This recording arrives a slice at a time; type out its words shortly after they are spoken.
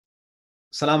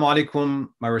Assalamu alaikum,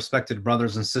 my respected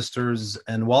brothers and sisters,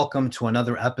 and welcome to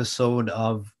another episode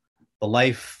of the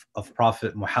life of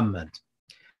Prophet Muhammad.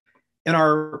 In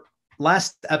our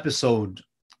last episode,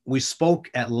 we spoke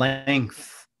at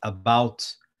length about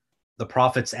the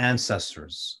Prophet's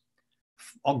ancestors,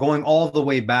 going all the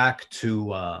way back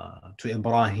to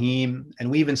Ibrahim, and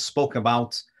we even spoke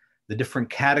about the different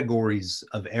categories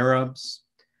of Arabs.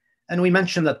 And we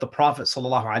mentioned that the Prophet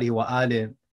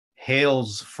ﷺ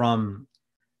hails from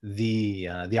the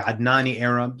Adnani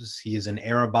Arabs. He is an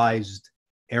Arabized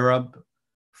Arab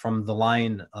from the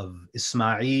line of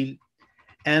Ismail.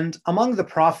 And among the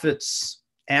Prophet's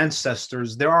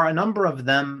ancestors, there are a number of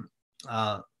them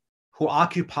who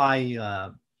occupy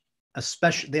a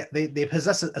special, they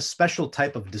possess a special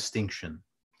type of distinction.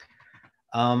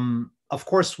 Of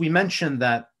course, we mentioned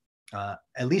that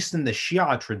at least in the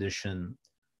Shia tradition,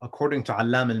 according to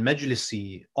Allam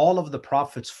al-Majlisi, all of the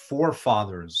Prophet's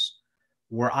forefathers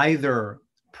were either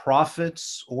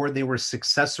prophets or they were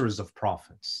successors of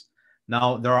prophets.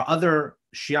 Now, there are other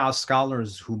Shia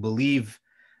scholars who believe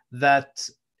that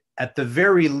at the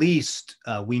very least,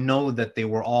 we know that they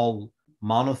were all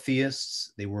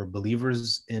monotheists. They were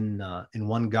believers in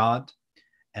one God,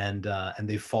 and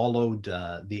they followed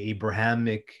the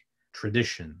Abrahamic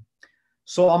tradition.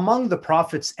 So among the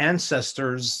Prophet's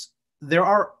ancestors, there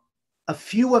are a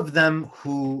few of them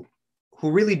who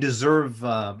really deserve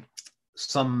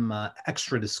some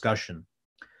extra discussion.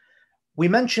 We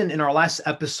mentioned in our last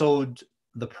episode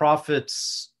the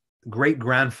Prophet's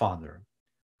great-grandfather,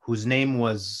 whose name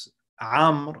was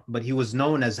Amr, but he was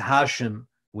known as Hashim,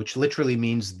 which literally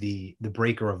means the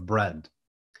breaker of bread.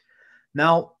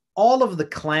 Now, all of the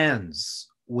clans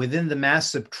within the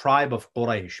massive tribe of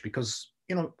Quraysh, because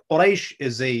Quraysh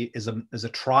is a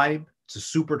tribe, it's a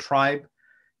super tribe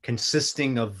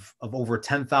consisting of over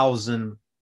 10,000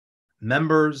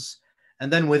 members.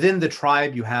 And then within the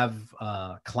tribe, you have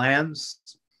clans.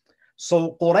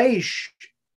 So Quraysh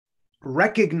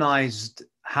recognized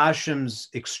Hashim's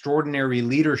extraordinary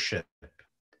leadership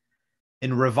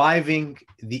in reviving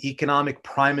the economic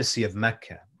primacy of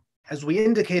Mecca. As we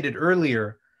indicated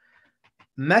earlier,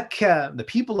 Mecca, the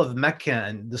people of Mecca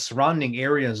and the surrounding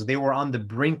areas, they were on the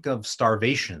brink of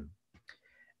starvation.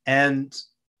 And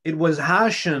it was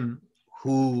Hashim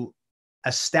who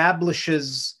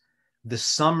establishes the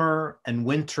summer and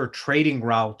winter trading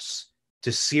routes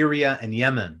to Syria and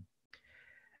Yemen.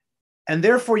 And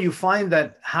therefore you find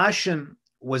that Hashim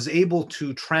was able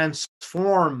to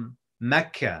transform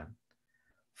Mecca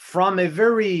from a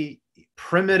very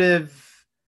primitive,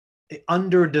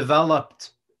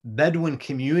 underdeveloped Bedouin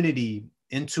community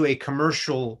into a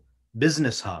commercial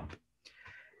business hub.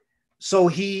 So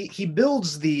he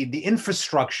builds the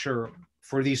infrastructure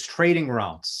for these trading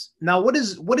routes. Now, what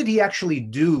did he actually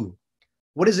do?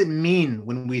 What does it mean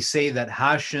when we say that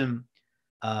Hashim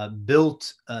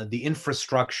built the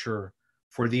infrastructure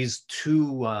for these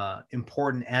two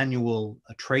important annual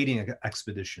trading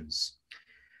expeditions?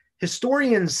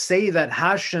 Historians say that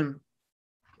Hashim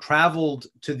traveled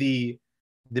to the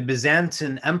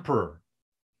Byzantine emperor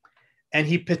and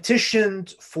he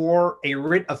petitioned for a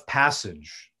writ of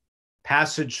passage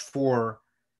for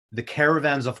the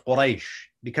caravans of Quraysh,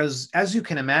 because as you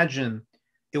can imagine,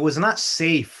 it was not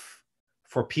safe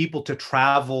for people to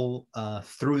travel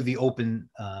through the open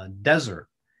desert.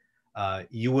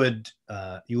 You would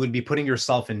be putting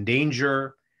yourself in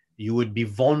danger. You would be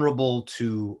vulnerable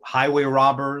to highway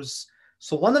robbers.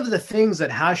 So one of the things that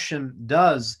Hashim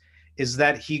does is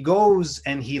that he goes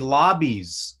and he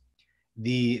lobbies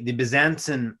the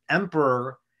Byzantine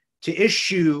emperor to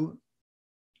issue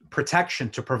protection,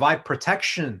 to provide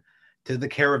protection to the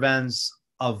caravans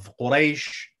of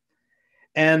Quraysh.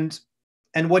 And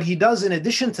what he does in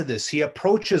addition to this, he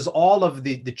approaches all of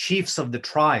the chiefs of the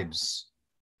tribes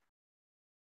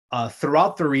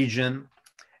throughout the region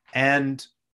and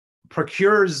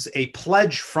procures a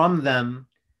pledge from them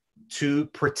to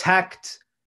protect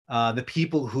the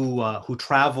people who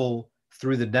travel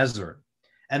through the desert.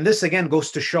 And this again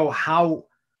goes to show how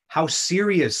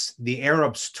serious the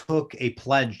Arabs took a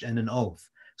pledge and an oath.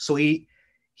 So he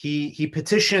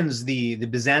petitions the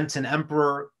Byzantine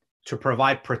emperor to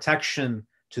provide protection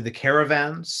to the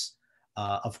caravans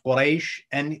of Quraysh,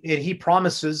 and he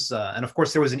promises, and of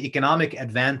course there was an economic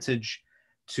advantage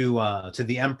to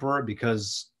the emperor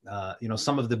because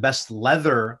some of the best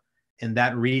leather in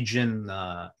that region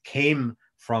came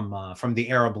from the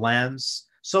Arab lands,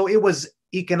 so it was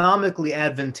economically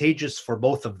advantageous for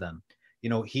both of them.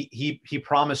 He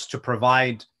promised to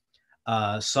provide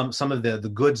some of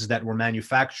the goods that were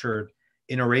manufactured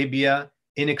in Arabia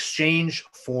in exchange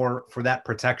for that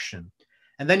protection.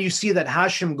 And then you see that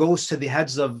Hashim goes to the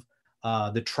heads of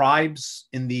the tribes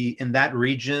in that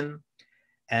region,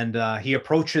 and he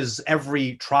approaches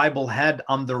every tribal head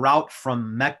on the route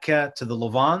from Mecca to the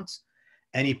Levant,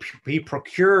 and he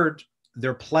procured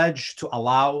their pledge to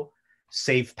allow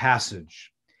safe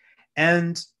passage.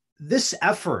 And this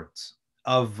effort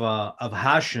of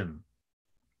Hashim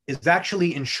is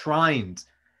actually enshrined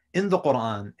in the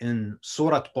Quran in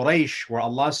Surah Quraysh, where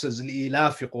Allah says,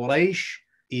 لِإِلَافِ قُرَيْشِ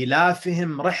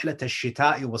إِلَافِهِمْ رِحْلَةَ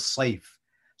الشِّتَاءِ وَالصَّيْفِ.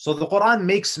 So the Quran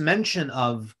makes mention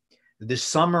of the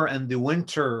summer and the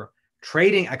winter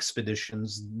trading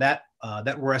expeditions that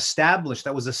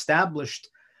was established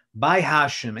by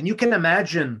Hashim. And you can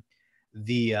imagine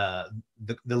the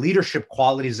leadership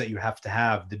qualities that you have to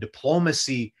have, the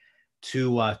diplomacy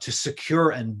to secure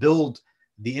and build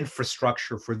the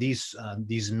infrastructure for these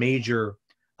major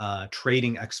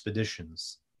trading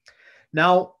expeditions.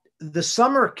 Now, the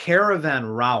summer caravan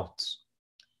route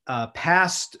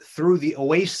passed through the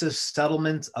oasis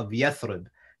settlement of Yathrib.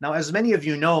 Now, as many of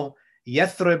you know,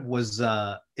 Yathrib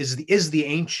is the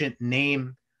ancient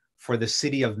name for the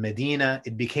city of Medina.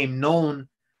 It became known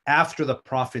after the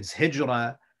Prophet's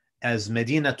hijrah as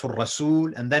Medinatul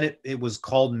Rasul, and then it was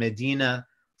called Medina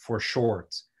for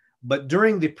short. But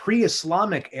during the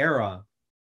pre-Islamic era,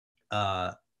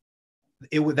 that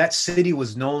city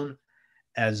was known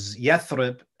as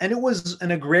Yathrib, and it was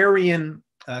an agrarian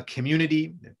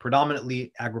community,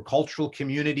 predominantly agricultural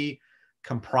community,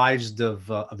 comprised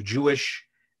of Jewish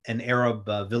and Arab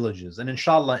villages. And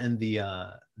inshallah, in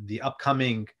the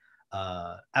upcoming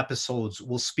episodes,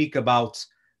 we'll speak about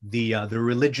the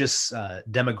religious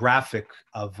demographic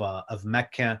of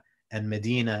Mecca and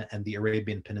Medina and the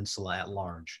Arabian Peninsula at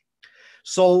large.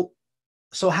 So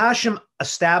Hashim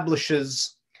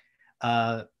establishes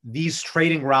these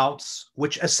trading routes,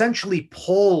 which essentially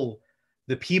pull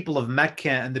the people of Mecca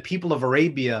and the people of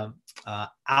Arabia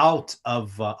out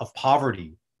of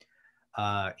poverty.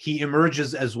 He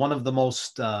emerges as one of the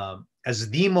most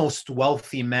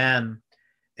wealthy man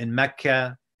in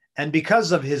Mecca, and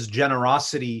because of his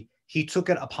generosity, he took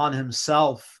it upon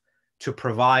himself to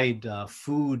provide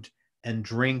food and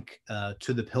drink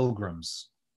to the pilgrims.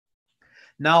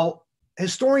 Now,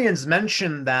 historians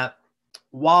mention that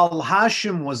while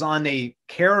Hashim was on a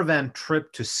caravan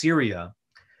trip to Syria,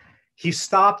 he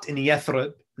stopped in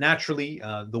Yathrib. Naturally,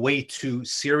 the way to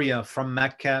Syria from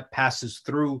Mecca passes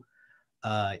through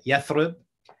Yathrib.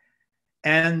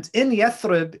 And in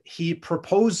Yathrib, he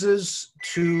proposes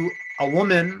to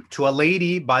a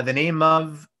lady by the name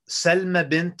of Salma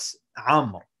bint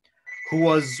Amr, who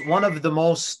was one of the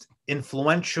most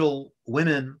influential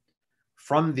women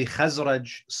from the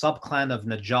Khazraj subclan of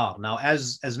Najjar. Now,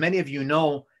 as many of you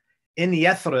know, in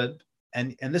Yathrib,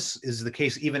 and this is the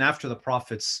case even after the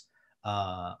Prophet's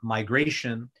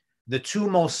migration, the two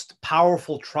most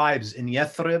powerful tribes in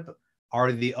Yathrib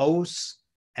are the Aus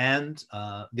and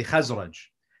the Khazraj.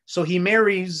 So he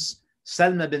marries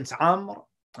Salma bint Amr,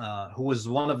 who was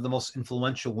one of the most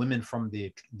influential women from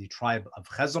the tribe of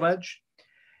Khazraj.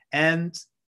 And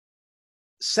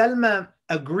Salma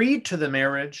agreed to the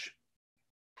marriage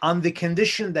on the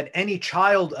condition that any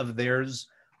child of theirs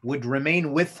would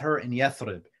remain with her in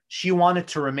Yathrib. She wanted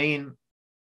to remain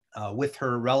with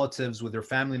her relatives, with her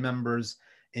family members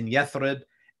in Yathrib,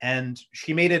 and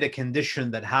she made it a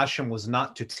condition that Hashim was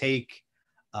not to take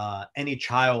any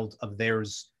child of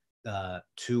theirs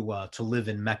to live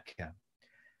in Mecca.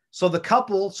 So the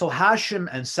couple, so Hashim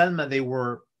and Salma,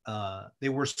 they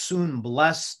were soon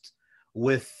blessed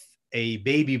with a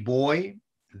baby boy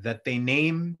that they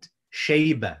named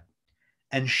Shayba.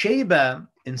 And Shayba,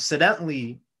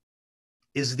 incidentally,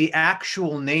 is the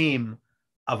actual name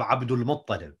of Abdul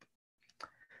Muttalib.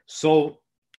 So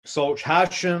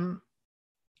Hashim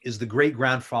is the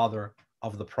great-grandfather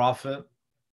of the Prophet.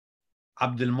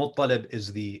 Abdul Muttalib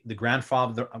is the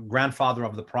grandfather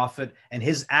of the Prophet, and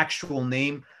his actual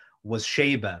name was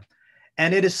Shayba.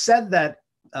 And it is said that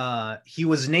he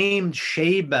was named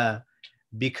Shayba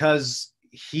because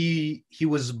he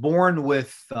was born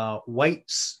with white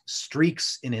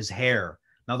streaks in his hair.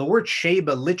 Now, the word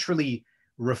Shayba literally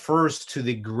refers to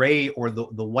the gray or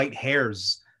the white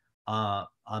hairs on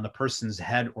a person's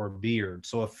head or beard.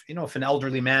 So if an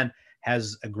elderly man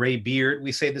has a gray beard,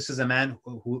 we say this is a man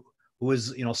who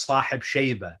is Sahib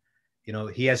Shayba.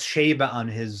 He has Shayba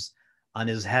on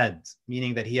his head,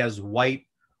 meaning that he has white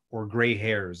or gray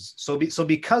hairs. So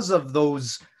because of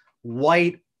those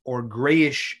white or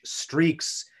grayish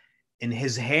streaks in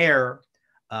his hair,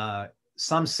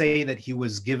 some say that he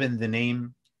was given the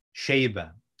name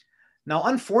Shayba. Now,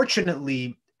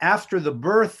 unfortunately, after the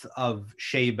birth of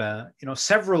Shayba,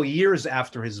 several years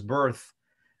after his birth,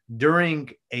 during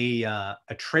a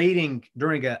trading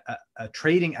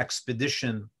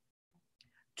expedition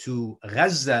to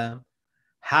Gaza,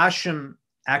 Hashim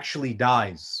actually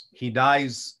dies. He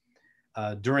dies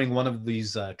during one of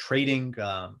these trading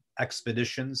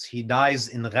expeditions. He dies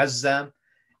in Gaza,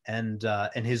 and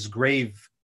his grave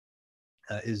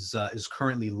is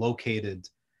currently located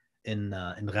in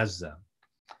Gaza.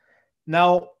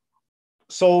 Now,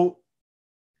 so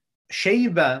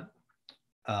Shayba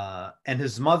and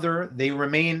his mother, they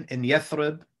remain in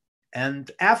Yathrib,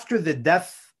 and after the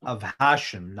death of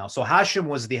Hashim, now, so Hashim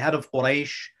was the head of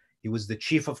Quraysh. He was the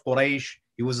chief of Quraysh.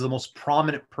 He was the most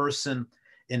prominent person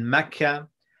in Mecca.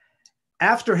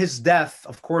 After his death,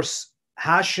 of course,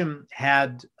 Hashim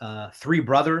had three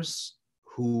brothers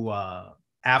who,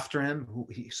 after him,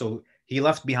 so he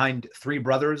left behind three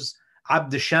brothers.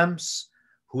 Abd Shams,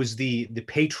 who is the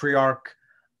patriarch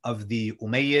of the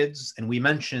Umayyads, and we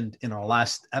mentioned in our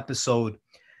last episode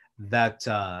that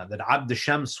Abd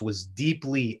Shams was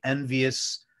deeply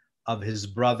envious of his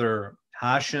brother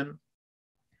Hashim,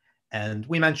 and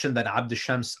we mentioned that Abd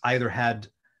Shams either had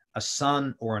a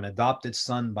son or an adopted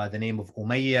son by the name of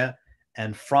Umayyah,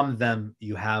 and from them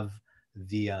you have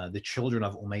the children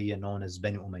of Umayyah known as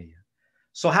Bani Umayyah.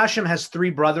 So Hashim has three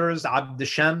brothers: Abd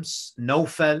Shams,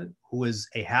 Nawfal, who is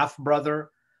a half brother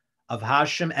of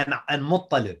Hashim, and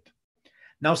Muttalib.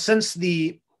 Now, since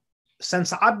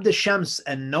Abd Shams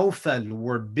and Nawfal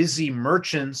were busy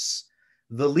merchants,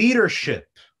 the leadership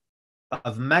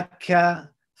of Mecca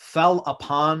fell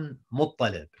upon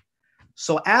Muttalib.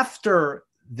 So after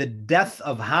the death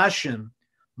of Hashim,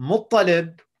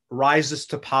 Muttalib rises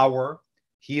to power.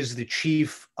 He is the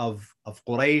chief of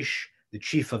Quraysh, the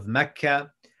chief of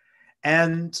Mecca,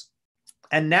 and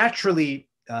naturally,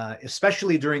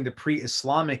 especially during the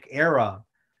pre-Islamic era,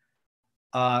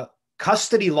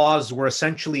 custody laws were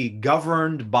essentially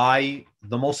governed by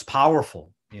the most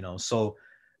powerful. So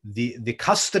the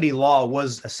custody law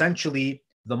was essentially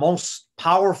the most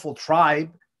powerful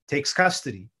tribe takes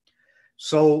custody.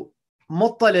 So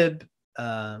Muttalib,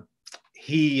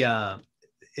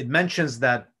 it mentions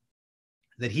that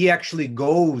he actually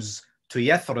goes to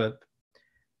Yathrib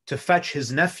to fetch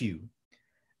his nephew,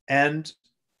 and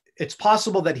it's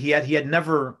possible that he had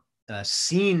never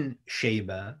seen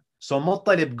Shayba. So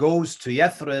Muttalib goes to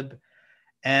Yathrib,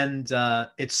 and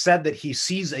it's said that he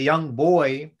sees a young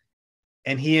boy,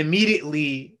 and he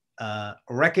immediately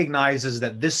recognizes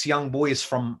that this young boy is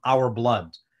from our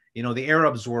blood. The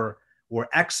Arabs were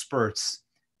experts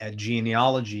at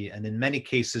genealogy, and in many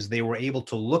cases they were able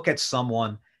to look at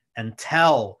someone and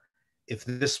tell if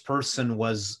this person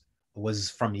was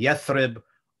from Yathrib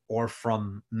or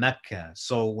from Mecca.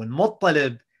 So when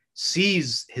Muttalib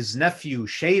sees his nephew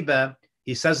Shayba,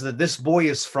 he says that this boy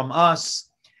is from us,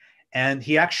 and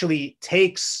he actually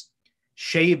takes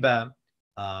Shayba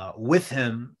with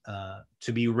him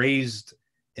to be raised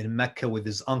in Mecca with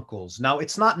his uncles. Now,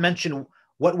 it's not mentioned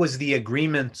what was the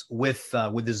agreement with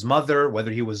his mother,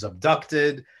 whether he was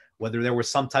abducted, whether there was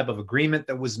some type of agreement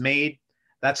that was made.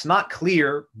 That's not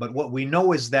clear, but what we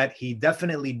know is that he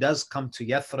definitely does come to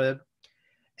Yathrib,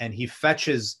 and he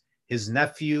fetches his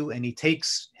nephew, and he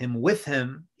takes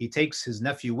his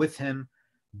nephew with him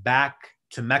back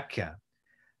to Mecca.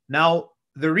 Now,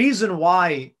 the reason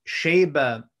why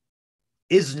Shayba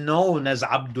is known as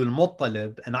Abdul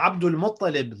Muttalib, and Abdul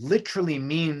Muttalib literally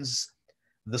means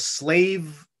the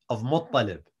slave of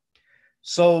Muttalib.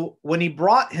 So when he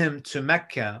brought him to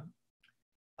Mecca,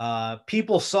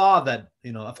 people saw that,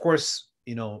 of course,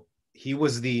 he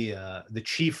was the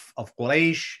chief of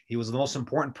Quraysh. He was the most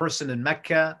important person in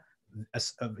Mecca,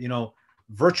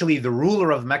 virtually the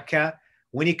ruler of Mecca.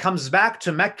 When he comes back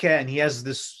to Mecca and he has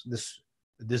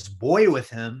this boy with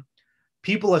him,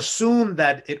 people assume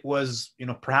that it was,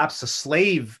 perhaps a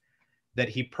slave that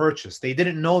he purchased. They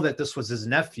didn't know that this was his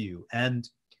nephew. And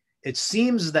it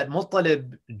seems that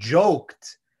Muttalib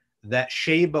joked that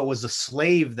Shayba was a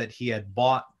slave that he had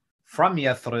bought from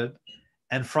Yathrib.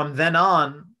 And from then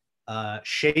on,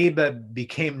 Shayba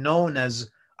became known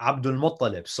as Abdul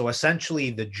Muttalib. So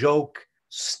essentially the joke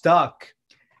stuck,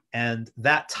 and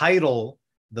that title,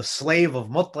 the slave of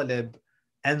Muttalib,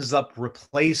 ends up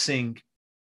replacing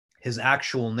his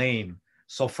actual name.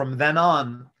 So from then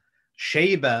on,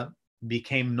 Shayba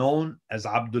became known as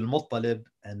Abdul Muttalib,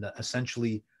 and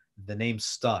essentially the name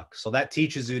stuck. So that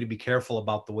teaches you to be careful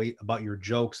about your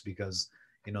jokes, because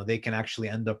they can actually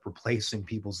end up replacing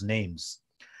people's names.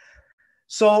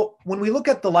 So when we look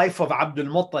at the life of Abdul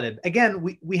Muttalib, again,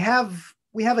 we have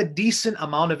a decent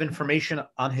amount of information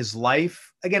on his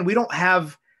life. Again, we don't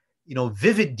have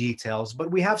vivid details,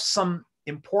 but we have some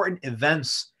important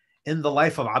events in the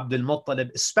life of Abdul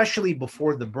Muttalib, especially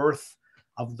before the birth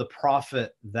of the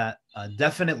Prophet, that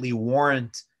definitely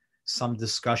warrant some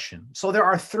discussion. So there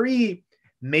are three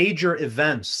major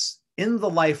events in the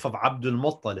life of Abdul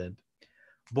Muttalib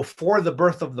before the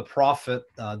birth of the Prophet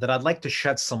that I'd like to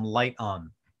shed some light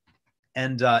on.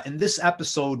 And in this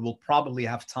episode, we'll probably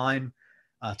have time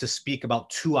to speak about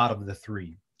two out of the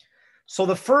three. So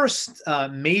the first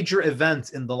major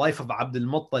event in the life of Abdul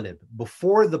Muttalib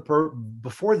before the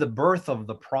birth of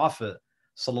the Prophet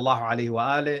sallallahu alaihi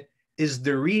wasallam is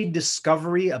the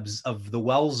rediscovery of the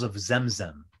wells of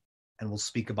Zamzam, and we'll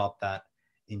speak about that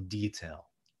in detail.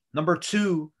 Number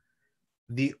two,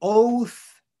 the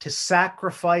oath to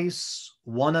sacrifice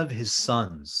one of his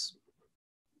sons,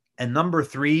 and number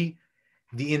three,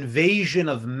 the invasion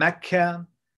of Mecca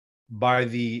by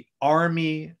the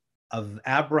army of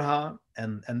Abraha,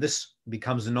 and this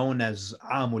becomes known as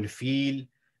Amul Fil,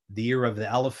 the year of the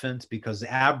elephant, because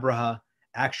Abraha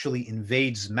actually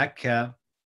invades Mecca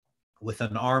with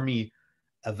an army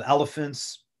of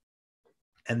elephants.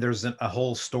 And there's a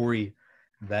whole story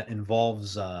that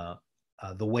involves the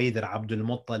way that Abdul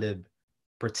Muttalib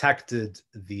protected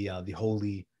the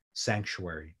holy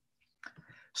sanctuary.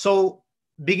 So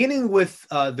beginning with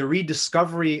the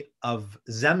rediscovery of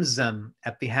Zamzam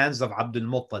at the hands of Abdul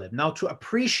Muttalib. Now, to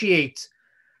appreciate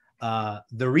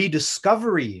the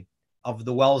rediscovery of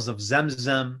the wells of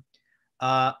Zamzam,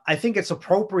 I think it's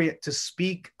appropriate to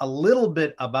speak a little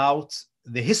bit about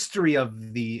the history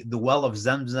of the well of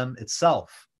Zamzam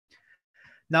itself.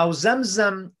 Now,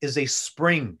 Zamzam is a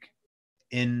spring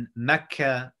in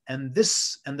Mecca, and the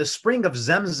spring of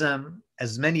Zamzam,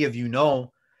 as many of you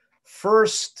know,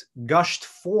 first gushed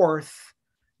forth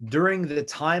during the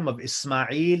time of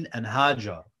Ismail and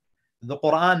Hajar. The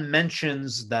Quran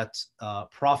mentions that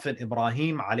Prophet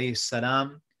Ibrahim alayhi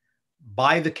salam,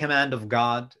 by the command of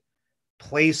God,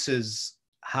 places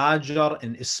Hajar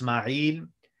and Ismail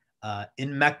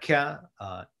in Mecca.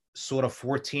 Surah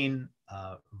 14,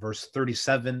 verse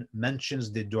 37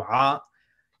 mentions the dua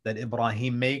that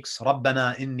Ibrahim makes.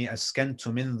 رَبَّنَا إِنِّي أَسْكَنْتُ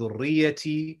مِنْ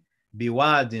ذُرِّيَّتِي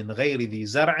بِوَادٍ غَيْرِ ذِي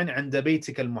زَرْعٍ عِنْدَ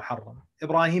بَيْتِكَ الْمُحَرَّمِ.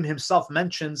 Ibrahim himself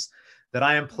mentions that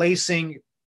I am placing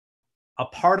a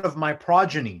part of my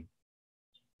progeny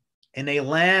in a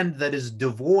land that is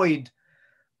devoid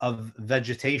of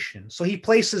vegetation. So he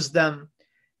places them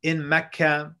in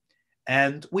Mecca,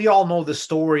 and we all know the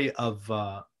story of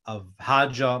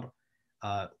Hajar.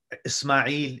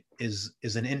 Ismail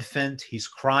is an infant, he's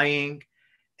crying,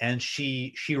 and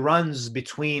she runs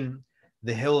between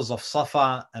the hills of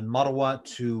Safa and Marwa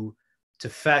to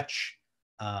fetch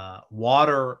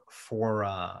water for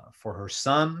her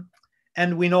son.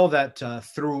 And we know that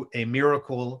through a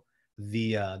miracle,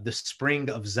 the spring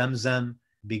of Zamzam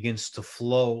begins to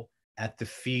flow at the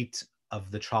feet of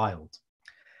the child.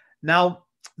 Now,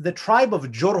 the tribe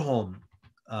of Jurhum,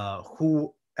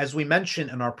 who, as we mentioned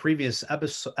in our previous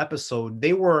episode,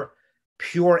 they were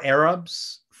pure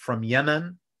Arabs from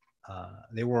Yemen.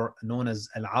 They were known as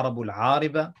Al-Arab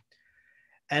Al-Ariba.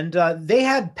 And they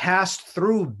had passed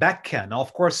through Becca. Now,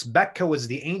 of course, Becca was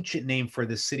the ancient name for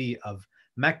the city of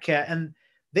Mecca. And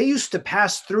they used to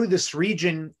pass through this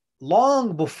region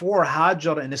long before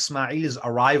Hajar and Ismail's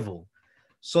arrival.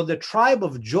 So the tribe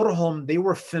of Jurhum, they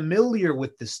were familiar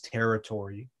with this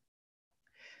territory.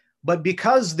 But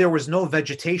because there was no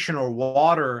vegetation or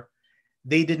water,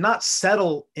 they did not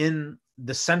settle in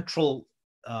the central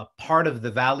part of the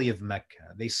valley of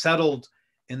Mecca. They settled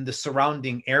in the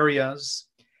surrounding areas.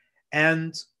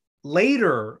 And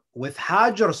later, with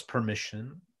Hajar's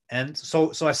permission, and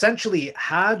so essentially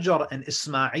Hajar and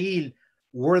Ismail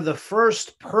were the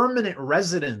first permanent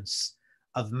residents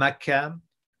of Mecca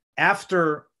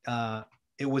after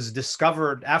it was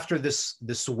discovered, after this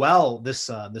well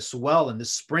and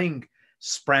this spring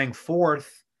sprang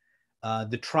forth.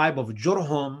 The tribe of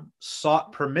Jurhum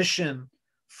sought permission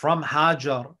from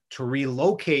Hajar to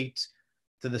relocate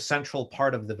to the central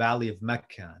part of the valley of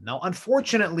Mecca. Now,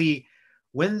 unfortunately,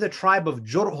 when the tribe of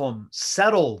Jurhum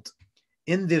settled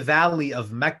in the valley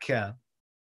of Mecca,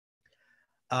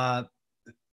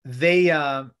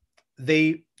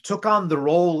 they took on the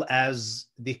role as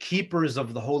the keepers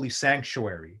of the holy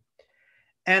sanctuary.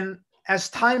 And as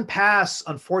time passed,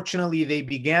 unfortunately, they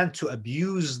began to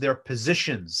abuse their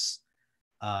positions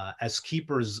as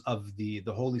keepers of the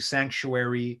holy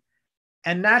sanctuary.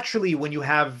 And naturally, when you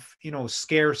have,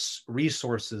 scarce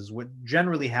resources, what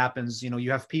generally happens,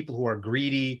 you have people who are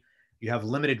greedy, you have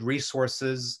limited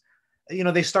resources,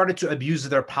 they started to abuse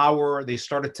their power. They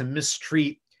started to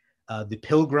mistreat the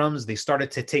pilgrims. They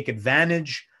started to take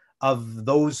advantage of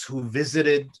those who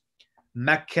visited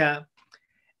Mecca.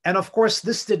 And of course,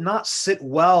 this did not sit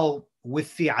well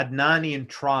with the Adnanian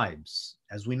tribes.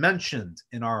 As we mentioned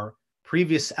in our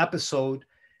previous episode,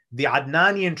 the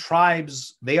Adnanian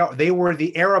tribes, they were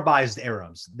the Arabized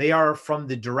Arabs. They are from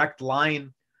the direct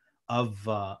line of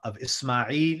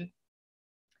Ismail.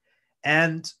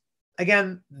 And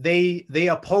again, they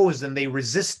opposed and they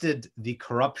resisted the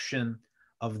corruption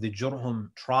of the Jurhum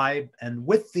tribe. And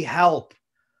with the help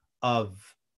of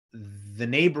the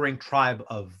neighboring tribe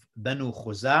of Banu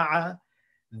Khuza'a,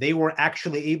 they were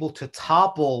actually able to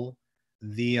topple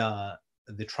the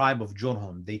tribe of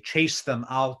Jurhum. They chased them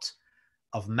out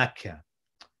of Mecca.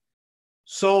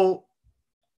 So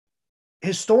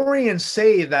historians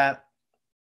say that,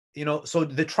 so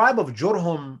the tribe of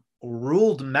Jurhum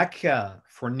ruled Mecca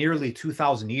for nearly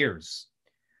 2,000 years.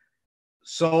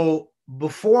 So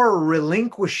before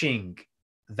relinquishing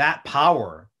that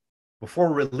power,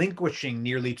 before relinquishing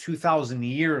nearly 2,000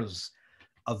 years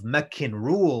of Meccan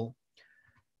rule,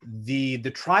 the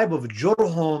tribe of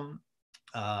Jurhum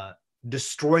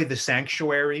destroyed the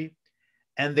sanctuary,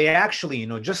 and they actually,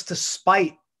 just to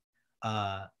spite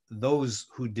those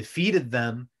who defeated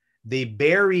them, they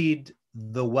buried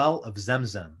the well of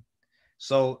Zamzam.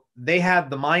 So they had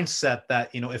the mindset that,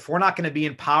 if we're not going to be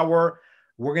in power,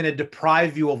 we're going to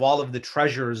deprive you of all of the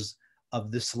treasures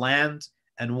of this land,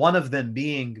 and one of them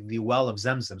being the well of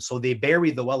Zamzam. So they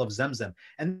buried the well of Zamzam.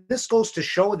 And this goes to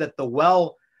show that the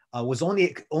well was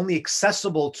only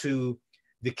accessible to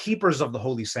the keepers of the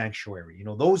holy sanctuary.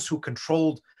 Those who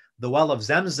controlled the well of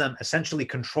Zamzam essentially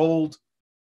controlled,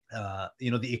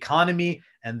 the economy,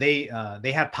 and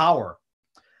they had power.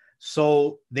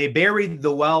 So they buried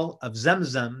the well of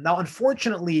Zamzam. Now,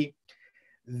 unfortunately,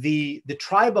 the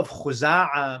tribe of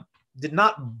Khuza'a did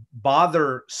not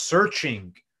bother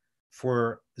searching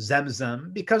for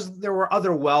Zamzam because there were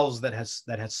other wells that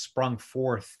had sprung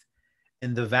forth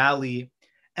in the valley,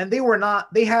 and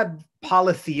they had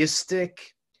polytheistic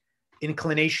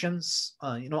inclinations,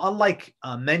 unlike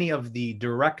many of the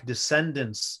direct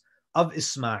descendants of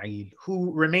Ismail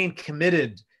who remained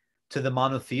committed to the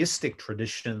monotheistic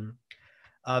tradition.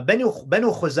 Banu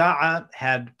Khuza'a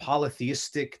had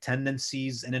polytheistic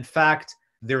tendencies, and in fact,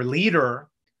 their leader,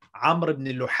 Amr ibn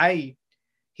Luhay,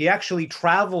 he actually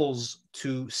travels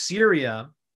to Syria.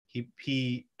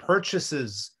 He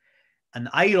purchases an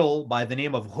idol by the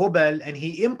name of Hubal, and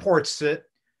he imports it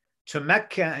to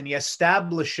Mecca, and he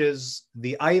establishes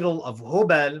the idol of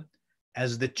Hubal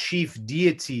as the chief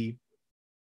deity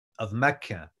of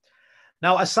Mecca.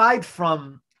 Now, aside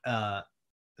from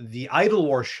the idol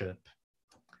worship,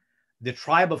 the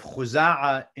tribe of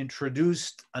Khuza'a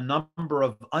introduced a number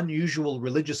of unusual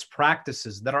religious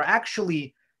practices that are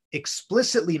actually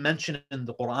explicitly mentioned in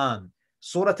the Quran.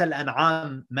 Surah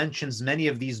Al-An'am mentions many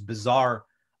of these bizarre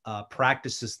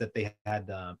practices that they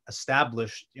had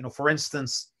established. For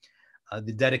instance,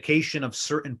 the dedication of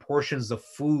certain portions of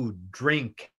food,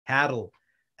 drink, cattle,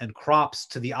 and crops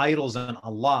to the idols and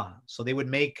Allah. So they would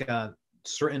make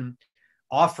certain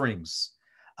offerings.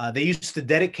 They used to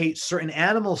dedicate certain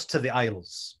animals to the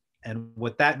idols. And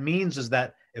what that means is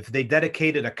that if they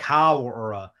dedicated a cow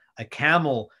or a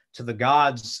camel to the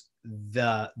gods,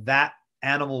 that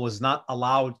animal was not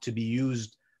allowed to be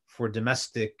used for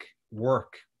domestic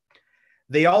work.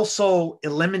 They also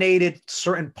eliminated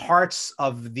certain parts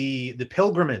of the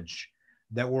pilgrimage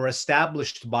that were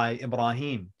established by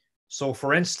Ibrahim. So,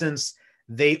 for instance,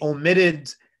 they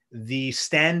omitted the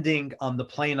standing on the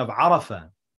plain of Arafah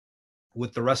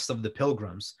with the rest of the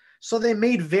pilgrims. So they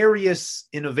made various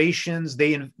innovations.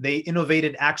 They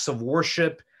innovated acts of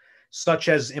worship, such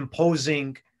as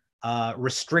imposing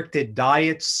restricted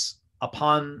diets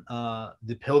upon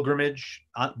the pilgrimage,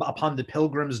 upon the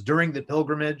pilgrims during the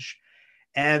pilgrimage.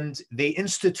 And they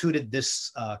instituted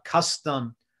this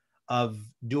custom of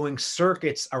doing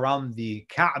circuits around the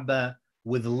Kaaba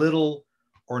with little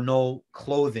or no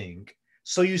clothing.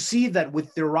 So you see that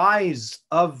with the rise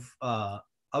of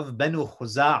Banu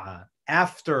Khuza'a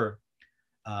after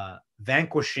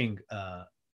vanquishing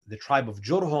the tribe of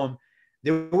Jurhum,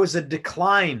 there was a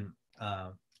decline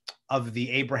of the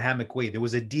Abrahamic way. There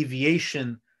was a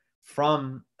deviation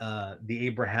from the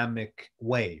Abrahamic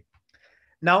way.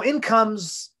 Now in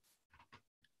comes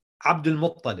Abdul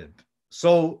Muttalib.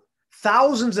 So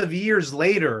thousands of years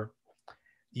later,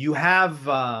 you have,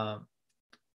 not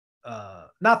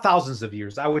thousands of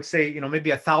years, I would say,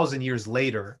 maybe 1,000 years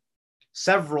later,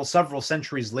 several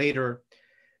centuries later,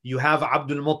 you have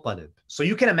Abdul Muttalib. So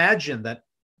you can imagine that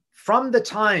from the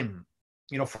time,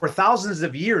 for thousands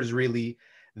of years, really,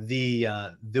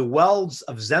 the wells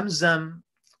of Zamzam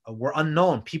were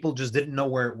unknown. People just didn't know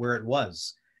where it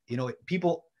was.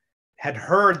 People had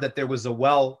heard that there was a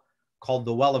well called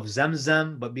the well of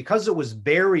Zamzam, but because it was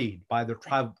buried by the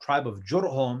tribe of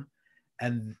Jurhum,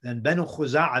 and Banu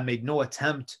Khuza'a made no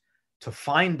attempt to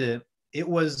find it, it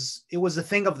was a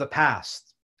thing of the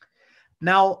past.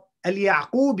 Now,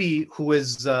 Al-Yaqubi, who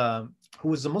is a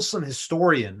Muslim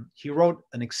historian, he wrote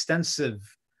an extensive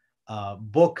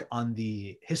book on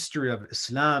the history of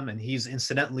Islam, and he's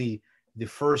incidentally the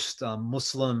first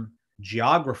Muslim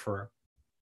geographer.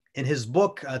 In his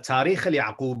book, Tarikh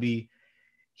al-Yaqubi,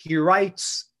 he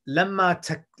writes, لما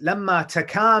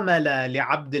تكامل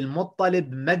لعبد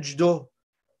المطلب مجده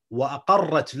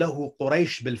وأقرت له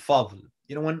قريش بالفضل.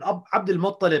 You know, when Abdul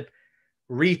Muttalib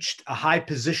reached a high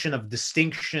position of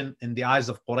distinction in the eyes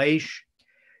of Quraysh,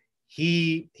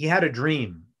 he had a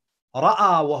dream.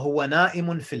 رأى وهو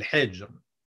نائم في الحجر.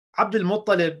 Abdul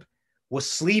Muttalib was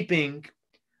sleeping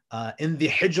in the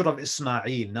Hijr of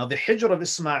Ismail. Now, the Hijr of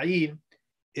Ismail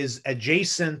is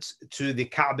adjacent to the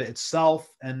Kaaba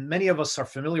itself, and many of us are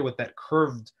familiar with that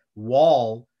curved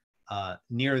wall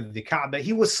near the Kaaba.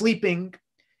 He was sleeping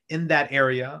in that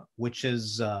area, which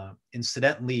is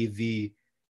incidentally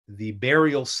the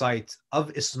burial site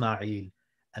of Ismail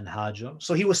and Hajar.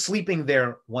 So he was sleeping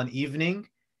there one evening,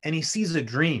 and he sees a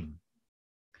dream.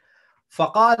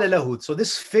 فقال له, so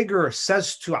this figure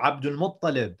says to Abdul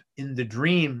Muttalib in the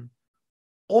dream,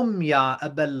 قم يا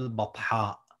أبا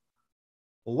البطحاء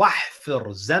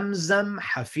واحفر زمزم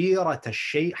حفيرة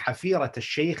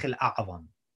الشيخ الأعظم.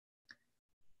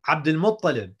 Abdul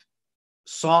Muttalib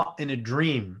saw in a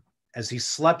dream, as he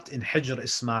slept in Hijr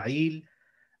Ismail,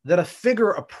 that a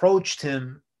figure approached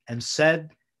him and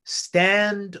said,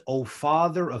 stand, O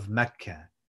father of Mecca,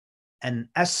 and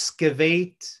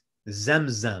excavate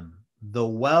Zamzam, the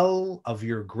well of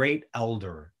your great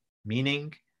elder,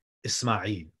 meaning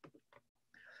Ismail.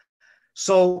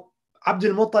 So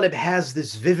Abdul Muttalib has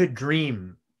this vivid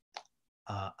dream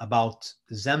about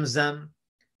Zamzam,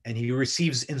 and he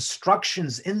receives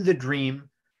instructions in the dream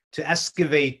to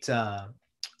excavate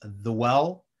the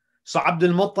well. So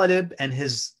Abdul Muttalib and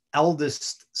his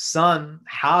eldest son,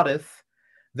 Harith,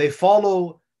 they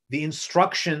follow the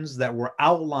instructions that were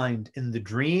outlined in the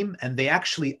dream, and they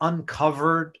actually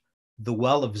uncovered the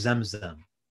well of Zamzam.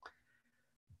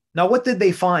 Now, what did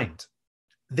they find?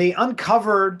 They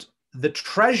uncovered the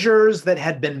treasures that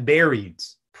had been buried,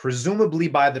 presumably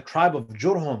by the tribe of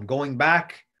Jurhum, going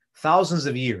back thousands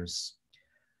of years.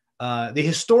 The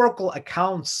historical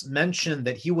accounts mention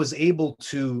that he was able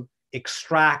to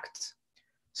extract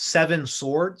 7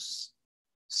 swords,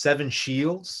 7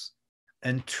 shields,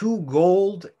 and 2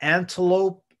 gold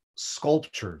antelope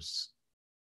sculptures.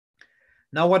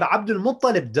 Now, what Abdul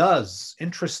Muttalib does,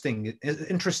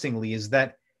 interestingly, is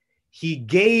that he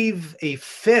gave a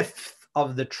 1/5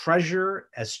 of the treasure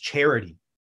as charity,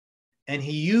 and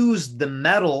he used the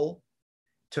metal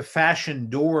to fashion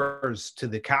doors to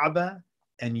the Kaaba,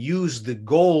 and used the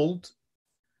gold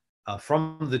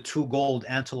from the 2 gold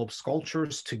antelope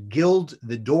sculptures to gild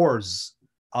the doors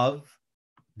of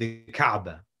the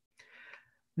Kaaba.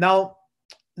 Now,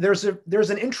 there's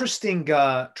an interesting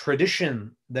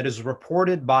tradition that is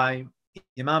reported by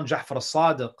Imam Ja'far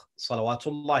al-Sadiq,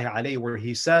 salawatullahi alayhi, where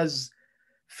he says,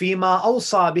 فيما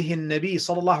أوصى به النبي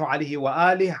صلى الله عليه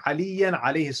وآله عليا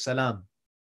عليه السلام.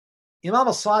 Imam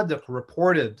al-Sadiq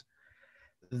reported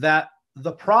that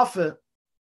the Prophet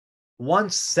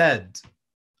once said,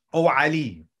 O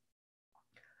Ali,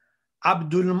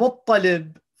 Abdul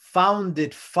Muttalib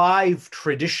founded 5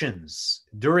 traditions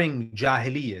during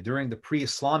Jahiliyyah, during the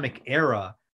pre-Islamic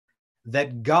era,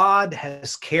 that God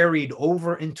has carried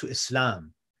over into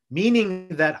Islam, meaning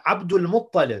that Abdul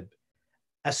Muttalib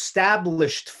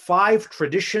established 5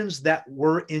 traditions that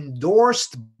were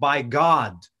endorsed by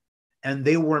God, and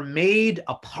they were made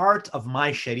a part of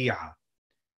my Sharia.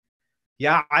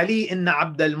 يا علي إن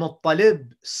عبد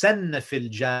المطلب سن في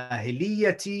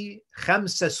الجاهلية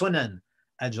 5 سنن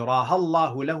أجراها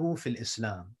الله له في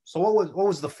الإسلام. So what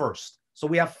was the first? So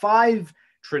we have 5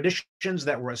 traditions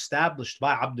that were established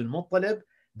by Abdul Muttalib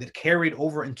that carried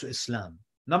over into Islam.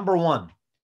 Number 1,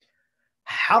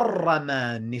 حرم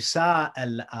نساء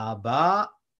الآباء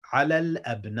على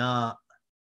الأبناء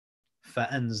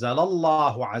فأنزل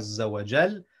الله عز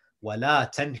وجل ولا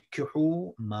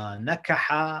تنكحوا ما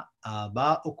نكح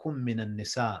آباؤكم من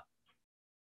النساء.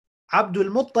 Abdul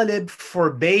Muttalib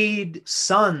forbade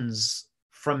sons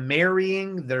from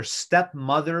marrying their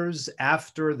stepmothers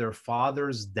after their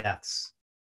fathers' deaths.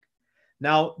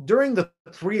 Now, during the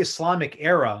pre-Islamic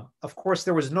era, of course,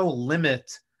 there was no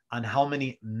limit on how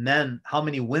many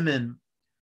women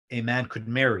a man could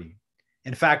marry.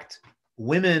 In fact,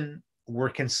 women were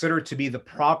considered to be the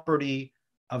property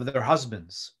of their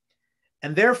husbands.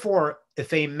 And therefore,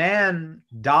 if a man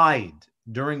died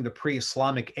during the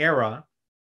pre-Islamic era,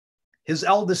 his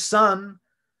eldest son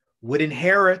would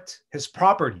inherit his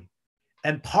property.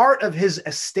 And part of his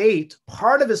estate,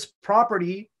 part of his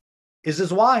property is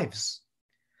his wives.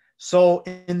 So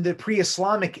in the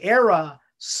pre-Islamic era,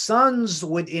 sons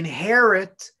would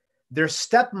inherit their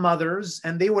stepmothers,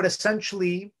 and they would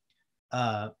essentially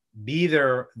be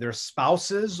their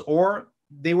spouses, or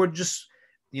they would just,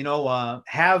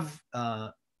 have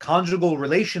conjugal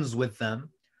relations with them.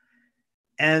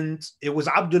 And it was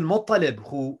Abdul Muttalib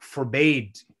who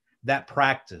forbade that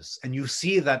practice. And you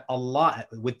see that Allah,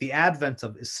 with the advent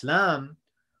of Islam,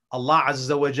 Allah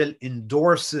Azza wa Jal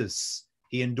endorses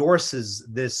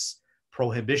this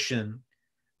prohibition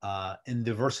in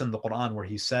the verse in the Quran where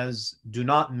he says, do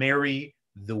not marry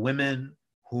the women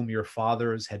whom your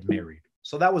fathers had married.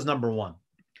 So that was number one.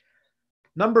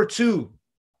 Number two,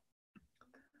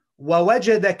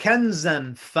 وَوَجَدَ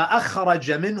كَنْزًا فَأَخْرَجَ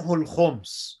مِنْهُ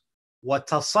الْخُمْسِ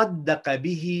وَتَصَدَّقَ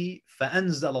بِهِ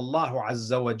فَأَنزَلَ اللَّهُ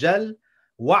عَزَّ وَجَلَّ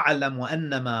وَاعْلَمُوا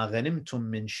أَنَّمَا غَنِمْتُم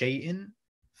مِّن شَيْءٍ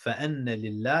فَأَنَّ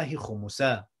لِلَّهِ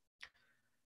خُمُسَهُ.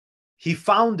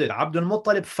 Abdul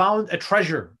Muttalib found a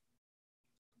treasure.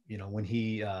 When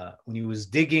he was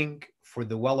digging for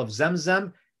the well of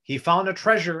Zamzam, he found a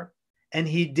treasure, and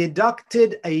he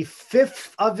deducted a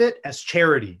fifth of it as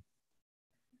charity.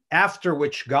 After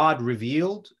which God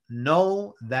revealed,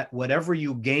 know that whatever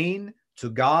you gain, to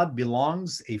God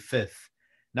belongs a fifth.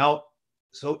 Now,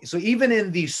 so even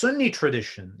in the Sunni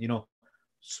tradition,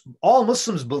 all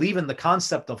Muslims believe in the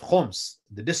concept of khums.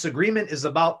 The disagreement is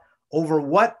about over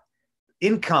what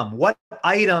income, what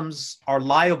items are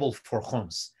liable for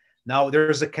khums. Now,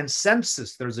 there's a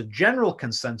general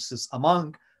consensus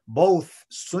among both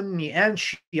Sunni and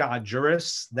Shia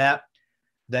jurists that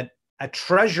a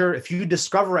treasure, if you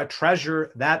discover a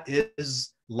treasure, that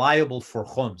is liable for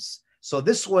khums. So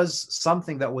this was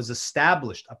something that was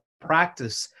established, a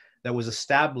practice that was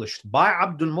established by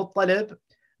Abdul Muttalib,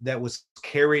 that was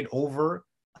carried over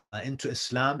into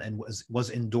Islam and was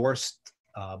endorsed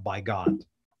by God.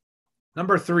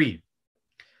 Number three,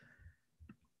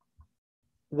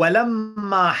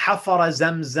 وَلَمَّا حَفَرَ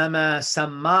زَمْزَمَ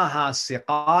سَمَّاهَا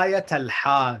سِقَايَةَ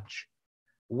الْحَاجِ.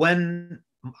 When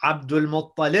Abdul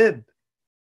Muttalib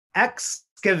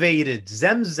excavated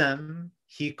Zamzam,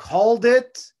 he called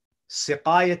it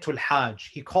Siqayatul Hajj.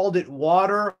 He called it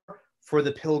water for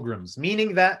the pilgrims,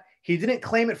 meaning that he didn't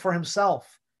claim it for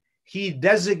himself. He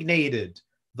designated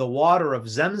the water of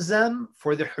Zamzam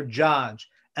for the Hujjaj.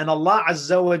 And Allah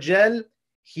Azza wa Jal,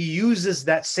 He uses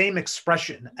that same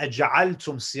expression,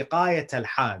 أَجَعَلْتُمْ سِقَايَةَ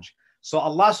الْحَاجِ. So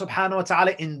Allah subhanahu wa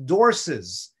ta'ala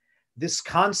endorses this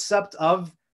concept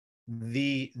of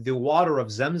the water of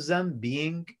Zamzam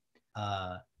being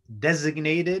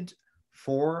designated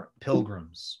for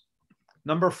pilgrims.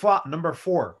 Number four,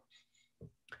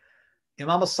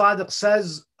 Imam al-Sadiq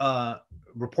says,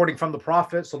 reporting from the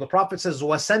Prophet, so the Prophet says,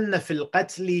 وَسَنَّ فِي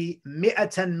الْقَتْلِ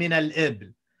مِئَةً مِنَ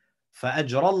الْإِبْلِ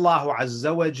فَأَجْرَى اللَّهُ عَزَّ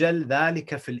وَجَلَّ ذَلِكَ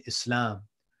فِي الْإِسْلَامِ.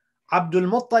 Abdul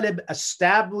Muttalib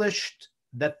established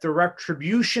that the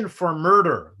retribution for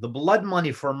murder, the blood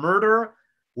money for murder,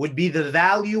 would be the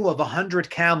value of 100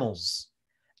 camels,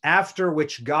 after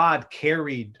which God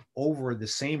carried over the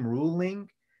same ruling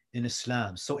in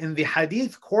Islam. So in the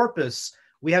hadith corpus,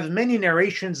 we have many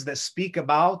narrations that speak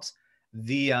about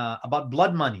about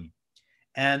blood money,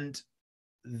 and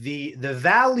the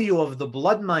value of the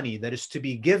blood money that is to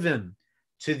be given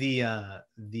to the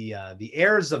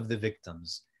heirs of the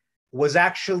victims was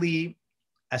actually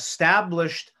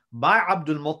established by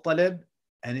Abdul Muttalib,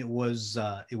 and it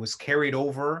was carried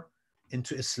over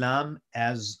into Islam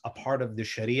as a part of the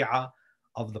Sharia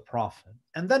of the Prophet.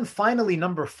 And then finally,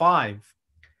 number 5,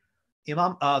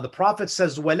 the Prophet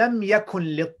says, وَلَمْ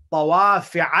يَكُنْ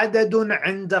لِلطَّوَافِ عَدَدٌ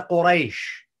عِنْدَ قُرَيْشٍ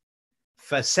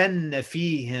فَسَنَّ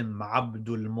فِيهِمْ عَبْدُ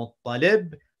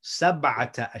الْمُطَّلِبِ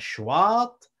سَبْعَةَ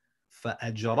أَشْوَاطٍ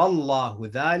فَأَجْرَى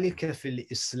اللَّهُ ذَلِكَ فِي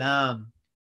الْإِسْلَامِ.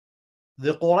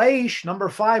 The Quraysh, number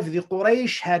 5, the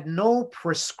Quraysh had no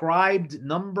prescribed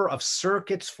number of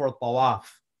circuits for tawaf.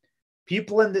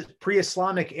 People in the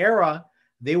pre-Islamic era,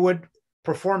 they would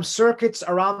perform circuits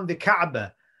around the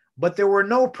Kaaba, but there were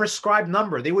no prescribed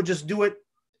number. They would just do it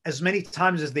as many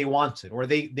times as they wanted, or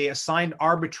they assigned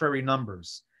arbitrary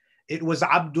numbers. It was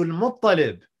Abdul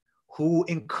Muttalib who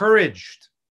encouraged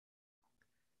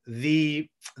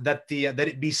that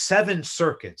it be 7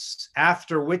 circuits,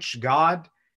 after which God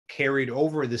carried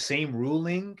over the same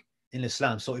ruling in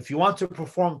Islam. So if you want to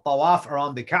perform tawaf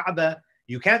around the Kaaba,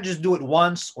 you can't just do it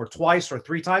once or twice or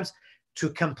 3 times. To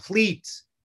complete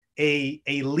a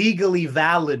legally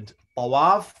valid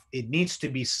tawaf, it needs to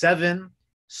be 7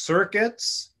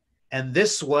 circuits, and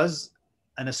this was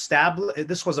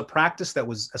a practice that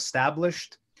was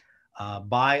established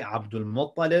by Abdul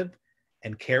Muttalib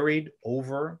and carried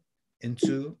over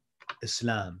into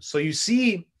Islam. So you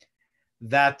see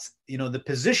that, the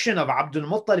position of Abdul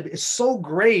Muttalib is so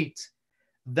great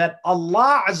that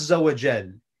Allah Azza wa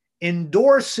Jal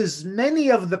endorses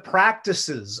many of the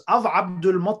practices of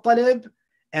Abdul Muttalib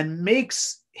and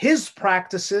makes his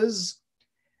practices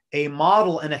a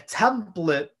model and a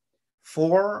template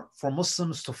for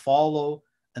Muslims to follow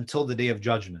until the Day of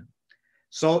Judgment.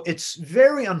 So it's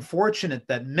very unfortunate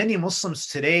that many Muslims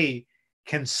today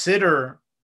consider,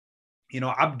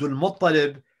 Abdul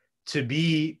Muttalib to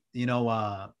be,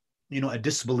 a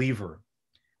disbeliever,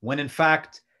 when in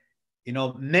fact,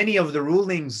 many of the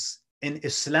rulings in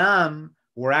Islam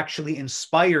were actually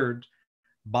inspired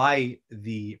by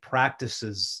the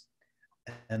practices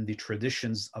and the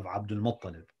traditions of Abdul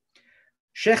Muttalib.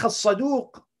 Sheikh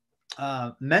al-Saduq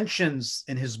mentions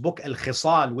in his book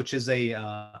Al-Khisal, which is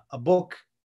a book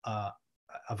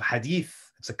of hadith,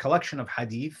 it's a collection of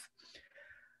hadith.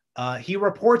 He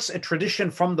reports a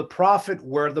tradition from the Prophet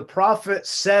where the Prophet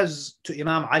says to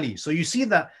Imam Ali, so you see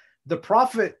that the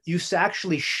Prophet used to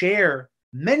actually share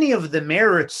many of the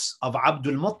merits of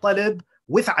Abdul Muttalib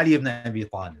with Ali ibn Abi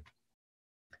Talib,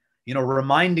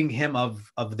 reminding him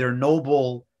of their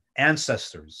noble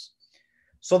ancestors.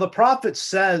 So the Prophet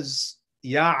says,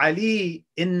 Ya Ali,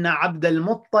 inna Abdul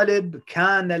Muttalib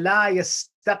kana la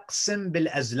yastaqsim bil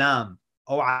azlam.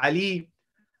 Oh Ali,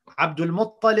 Abdul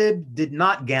Muttalib did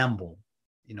not gamble.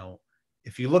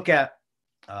 If you look at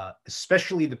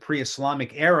especially the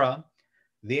pre-Islamic era,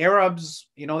 the Arabs,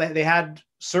 they had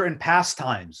certain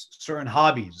pastimes, certain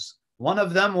hobbies. One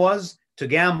of them was to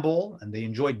gamble, and they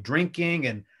enjoyed drinking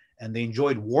and they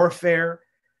enjoyed warfare.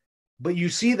 But you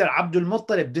see that Abdul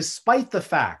Muttalib, despite the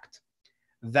fact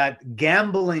that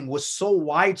gambling was so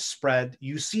widespread,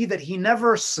 you see that he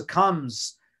never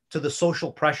succumbs to the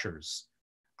social pressures.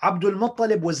 Abdul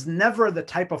Muttalib was never the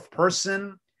type of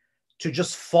person to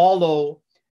just follow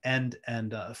and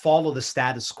follow the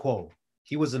status quo.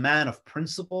 He was a man of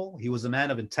principle. He was a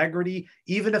man of integrity.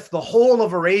 Even if the whole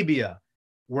of Arabia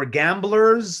were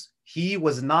gamblers, he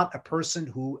was not a person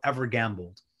who ever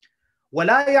gambled.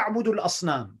 وَلَا يَعْبُدُ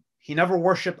الْأَصْنَامِ. He never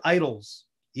worshipped idols,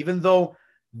 even though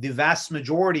the vast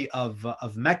majority of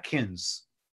Meccans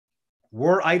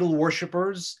were idol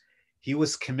worshippers. He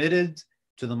was committed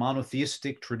to the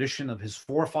monotheistic tradition of his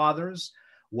forefathers.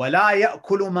 وَلَا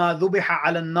يَأْكُلُ مَا ذُبِحَ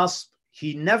عَلَى النَّصْبِ.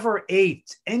 He never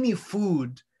ate any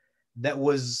food that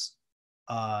was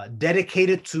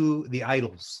dedicated to the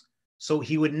idols. So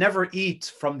he would never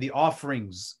eat from the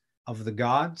offerings of the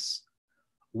gods.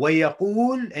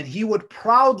 وَيَقُولُ, and he would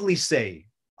proudly say,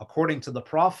 according to the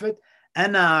Prophet,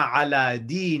 أَنَا عَلَى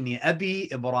دِينِ أَبِي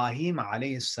إِبْرَاهِيمَ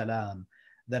عَلَيْهِ السَّلَامِ,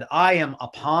 that I am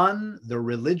upon the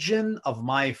religion of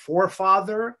my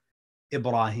forefather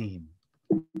Ibrahim.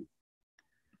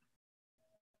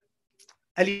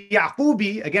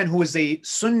 Al-Yaqubi, again, who is a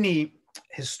Sunni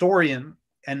historian,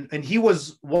 and he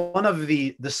was one of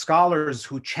the scholars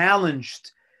who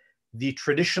challenged the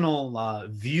traditional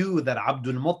view that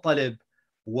Abdul Muttalib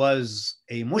was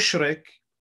a mushrik.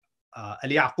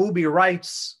 Al-Yaqubi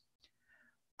writes,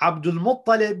 Abdul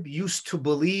Muttalib used to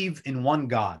believe in one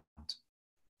God,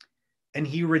 and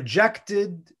he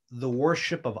rejected the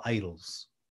worship of idols.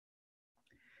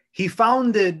 He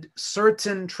founded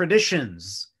certain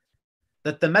traditions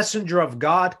that the Messenger of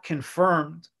God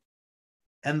confirmed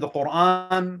and the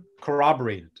Quran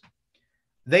corroborated.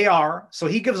 They are, so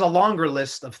he gives a longer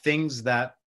list of things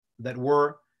that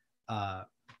were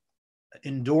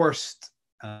endorsed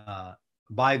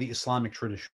by the Islamic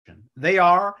tradition. They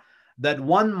are that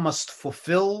one must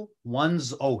fulfill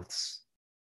one's oaths,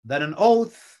 that an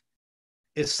oath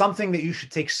is something that you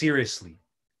should take seriously,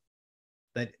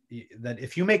 that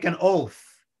if you make an oath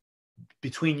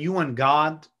between you and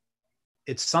God,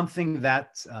 it's something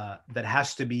that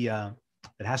has to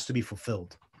be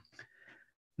fulfilled.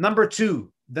 Number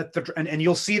two, that and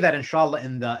you'll see that inshallah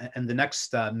in the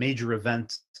next major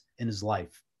event in his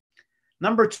life.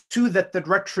 Number two, that the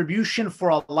retribution for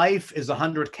a life is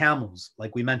 100 camels,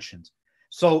 like we mentioned.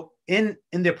 So in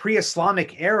the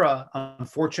pre-Islamic era,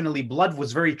 unfortunately, blood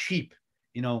was very cheap.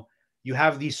 You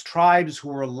have these tribes who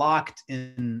were locked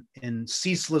in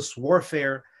ceaseless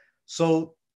warfare.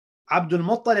 So Abdul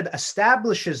Muttalib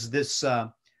establishes this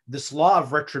law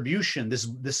of retribution,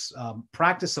 this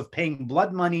practice of paying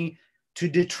blood money to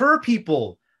deter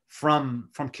people from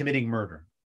committing murder.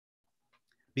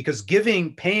 Because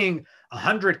paying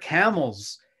 100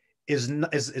 camels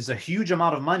is a huge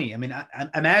amount of money. I mean,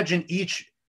 imagine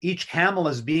each each camel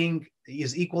is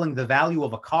equaling the value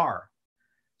of a car.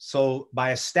 So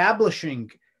by establishing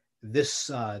this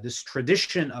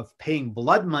tradition of paying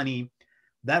blood money,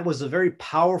 that was a very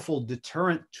powerful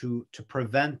deterrent to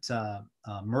prevent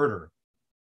murder.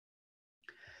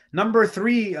 Number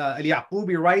 3,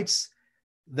 Al-Yaqubi writes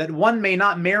that one may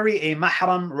not marry a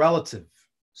mahram relative.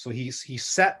 So he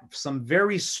set some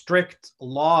very strict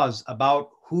laws about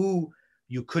who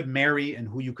you could marry and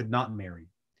who you could not marry.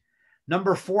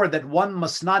 Number 4, that one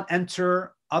must not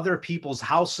enter other people's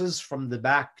houses from the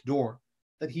back door.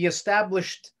 That he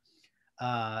established,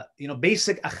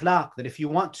 basic akhlaq, that if you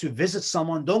want to visit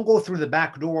someone, don't go through the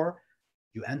back door.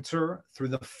 You enter through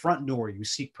the front door. You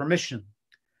seek permission.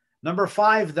 Number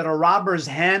 5, that a robber's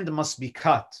hand must be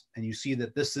cut. And you see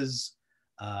that this is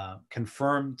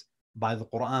confirmed by the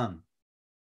Quran.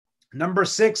 Number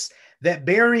 6, that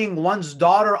burying one's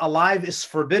daughter alive is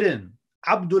forbidden.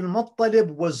 Abdul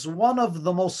Muttalib was one of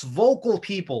the most vocal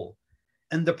people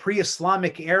in the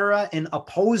pre-Islamic era in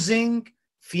opposing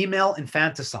female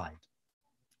infanticide.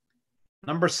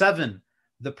 Number 7,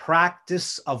 the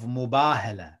practice of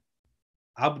mubahala.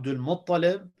 Abdul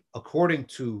Muttalib, according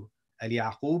to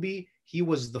Al-Yaqubi, he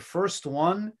was the first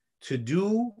one to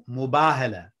do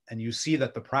mubahala. And you see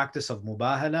that the practice of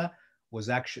mubahala was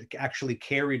actually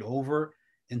carried over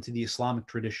into the Islamic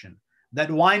tradition. That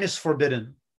wine is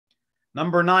forbidden.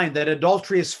 Number 9, that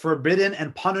adultery is forbidden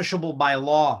and punishable by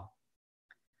law.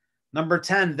 Number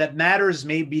 10, that matters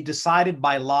may be decided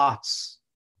by lots.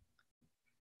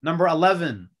 Number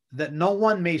 11, that no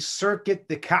one may circuit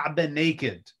the Kaaba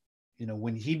naked.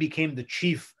 When he became the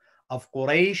chief of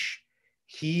Quraysh,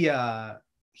 he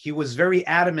was very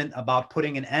adamant about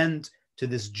putting an end to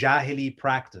this Jahili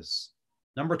practice.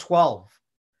 Number 12,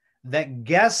 that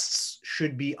guests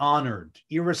should be honored,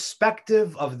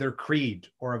 irrespective of their creed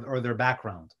or their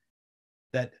background.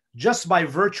 That just by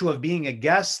virtue of being a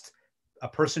guest, a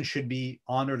person should be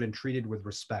honored and treated with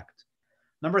respect.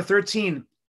 Number 13,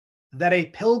 that a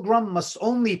pilgrim must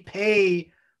only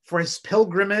pay for his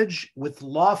pilgrimage with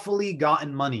lawfully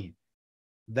gotten money.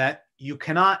 That you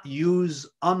cannot use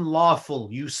unlawful,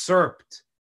 usurped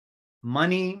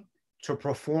money to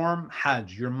perform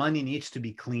Hajj. Your money needs to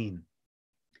be clean.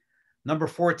 Number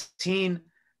 14,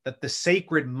 that the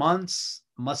sacred months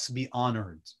must be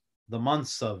honored. The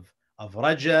months of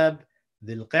Rajab,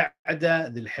 Dhul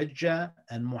Qa'dah, Dhul Hijjah,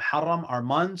 and Muharram are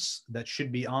months that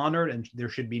should be honored, and there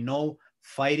should be no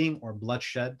fighting or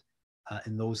bloodshed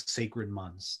in those sacred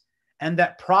months. And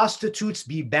that prostitutes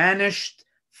be banished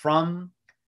from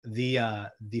the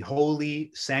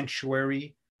holy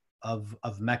sanctuary of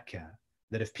Mecca.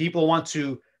 That if people want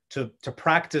to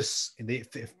practice,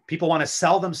 if people want to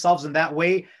sell themselves in that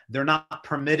way, they're not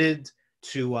permitted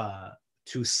to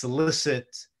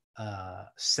solicit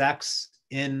sex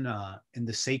in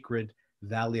the sacred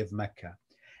valley of Mecca.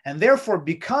 And therefore,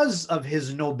 because of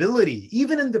his nobility,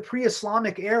 even in the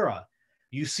pre-Islamic era,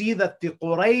 you see that the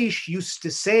Quraysh used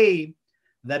to say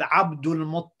that Abdul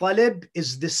Muttalib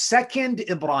is the second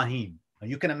Ibrahim. Now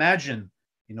you can imagine,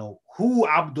 who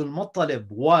Abdul Muttalib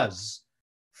was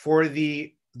for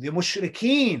the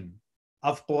mushrikeen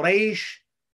of Quraysh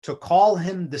to call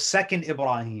him the second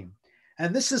Ibrahim.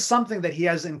 And this is something that he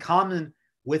has in common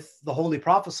with the Holy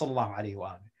Prophet sallallahu alaihi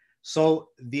wasallam. So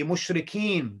the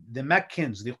mushrikeen, the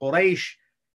Meccans, the Quraysh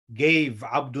gave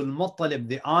Abdul Muttalib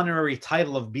the honorary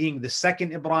title of being the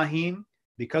second Ibrahim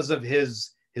because of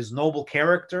his noble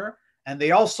character. And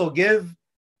they also give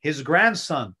his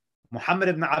grandson, Muhammad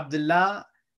ibn Abdullah,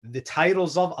 the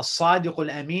titles of As-Sadiq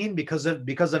al-Amin because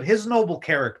of his noble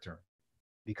character,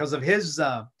 because of his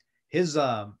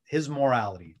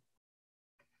morality.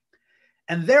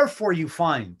 And therefore you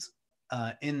find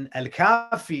in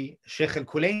Al-Kafi, Sheikh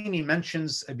al-Kulayni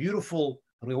mentions a beautiful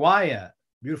riwayah,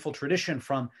 beautiful tradition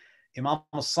from Imam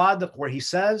al-Sadiq, where he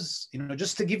says,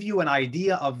 just to give you an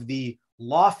idea of the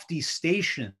lofty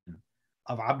station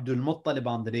of Abdul Muttalib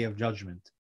on the Day of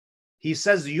Judgment. He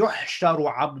says,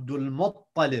 يُحْشَرُ عَبْدُ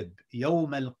الْمُطَّلِبِ يَوْمَ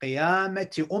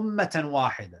الْقِيَامَةِ أُمَّةً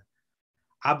وَاحِدًا.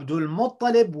 Abdul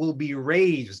Muttalib will be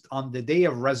raised on the day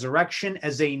of resurrection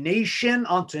as a nation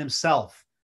unto himself.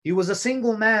 He was a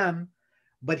single man,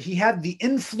 but he had the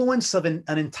influence of an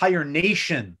entire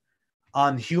nation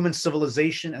on human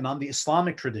civilization and on the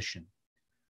Islamic tradition.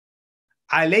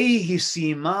 عَلَيْهِ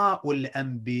سِيمَاءُ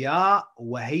الْأَنْبِيَاءِ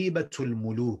وَهَيْبَةُ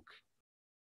الْمُلُوكِ.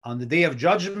 On the Day of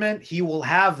Judgment, he will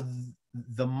have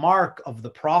the mark of the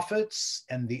prophets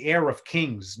and the air of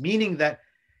kings, meaning that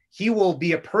he will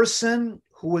be a person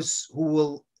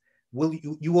you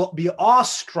will be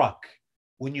awestruck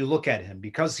when you look at him,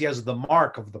 because he has the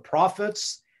mark of the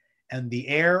prophets and the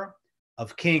air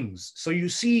of kings. So you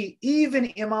see,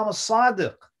 even Imam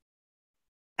al-Sadiq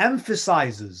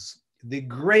emphasizes the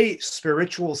great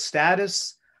spiritual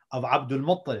status of Abdul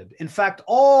Muttalib. In fact,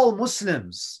 all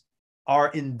Muslims are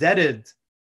indebted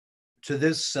to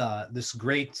this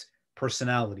great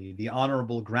personality, the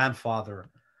honorable grandfather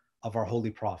of our Holy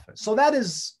Prophet. So that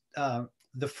is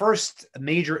the first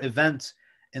major event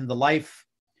in the life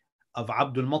of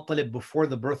Abdul Muttalib before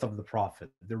the birth of the Prophet,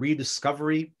 the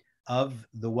rediscovery of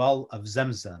the well of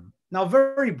Zamzam. Now,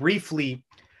 very briefly,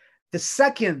 the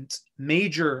second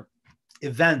major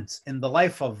event in the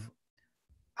life of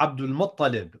Abdul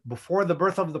Muttalib before the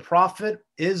birth of the Prophet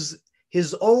is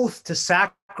his oath to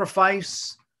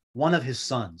sacrifice one of his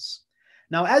sons.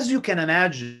 Now, as you can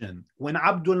imagine, when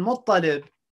Abdul Muttalib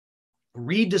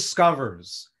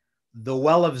rediscovers the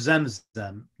well of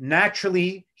Zamzam,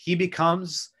 naturally he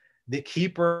becomes the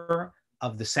keeper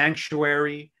of the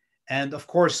sanctuary. And of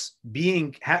course,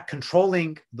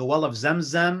 controlling the well of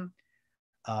Zamzam,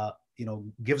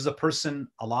 gives a person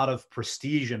a lot of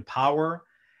prestige and power.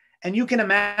 And you can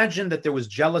imagine that there was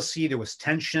jealousy, there was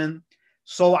tension.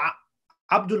 So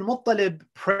Abdul Muttalib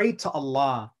prayed to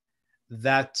Allah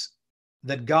that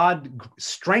God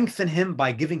strengthen him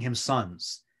by giving him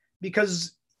sons,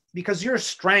 because your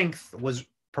strength was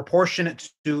proportionate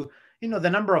to the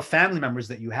number of family members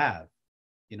that you have.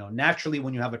 Naturally,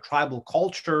 when you have a tribal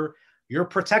culture, your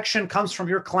protection comes from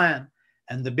your clan,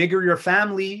 and the bigger your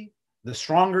family, the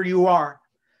stronger you are.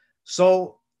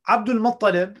 So Abdul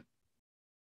Muttalib,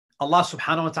 Allah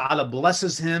subhanahu wa ta'ala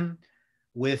blesses him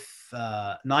with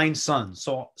 9 sons.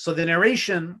 So the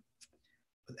narration,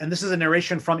 and this is a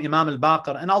narration from Imam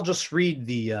al-Baqir, and I'll just read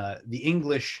the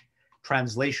English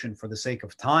translation for the sake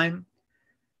of time.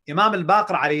 Imam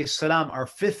al-Baqir alayhi salam, our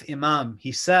 5th Imam,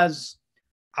 he says,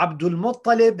 Abdul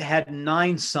Muttalib had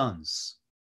 9 sons.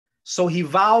 So he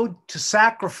vowed to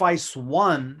sacrifice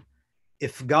one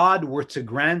if God were to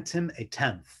grant him a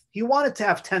 10th. He wanted to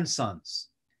have 10 sons.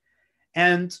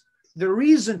 And the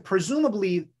reason,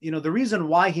 presumably, the reason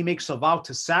why he makes a vow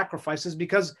to sacrifice is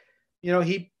because,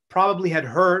 he probably had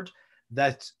heard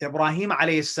that Ibrahim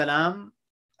alayhi salam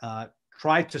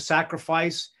tried to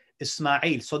sacrifice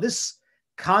Ismail. So this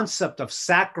concept of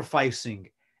sacrificing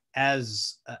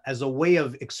as a way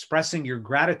of expressing your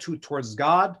gratitude towards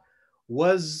God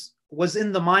was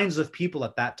in the minds of people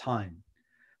at that time.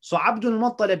 So Abdul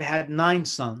Muttalib had 9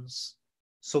 sons.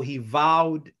 So he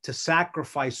vowed to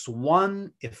sacrifice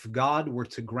one if God were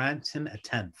to grant him a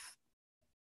 10th.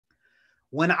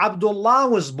 When Abdullah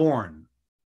was born,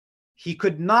 he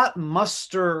could not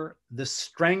muster the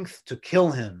strength to kill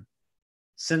him,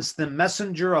 since the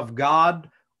messenger of God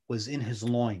was in his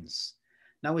loins.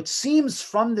 Now, it seems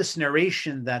from this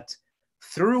narration that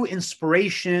through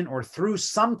inspiration or through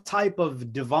some type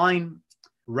of divine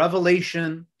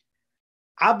revelation,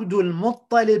 Abdul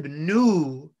Muttalib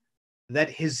knew that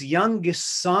his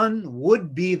youngest son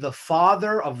would be the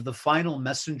father of the final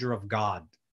messenger of God.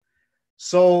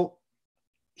 So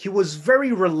he was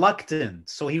very reluctant.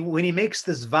 So when he makes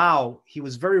this vow, he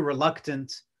was very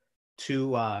reluctant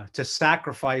to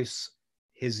sacrifice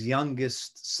his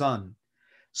youngest son.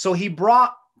 So he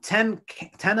brought 10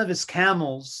 of his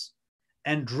camels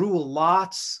and drew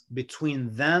lots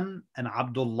between them and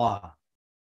Abdullah.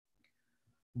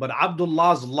 But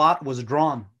Abdullah's lot was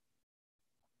drawn.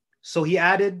 So he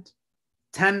added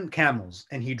 10 camels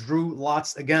and he drew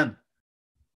lots again.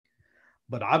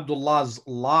 But Abdullah's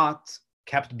lot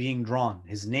kept being drawn.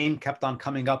 His name kept on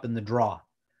coming up in the draw.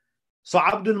 So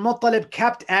Abdul Muttalib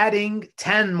kept adding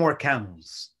 10 more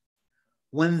camels.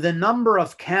 When the number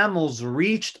of camels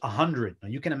reached 100, now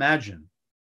you can imagine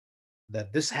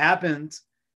that this happened,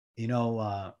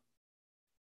 10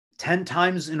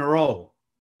 times in a row,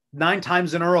 9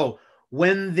 times in a row.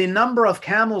 When the number of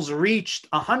camels reached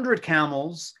 100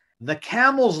 camels, the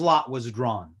camel's lot was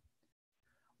drawn.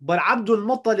 But Abdul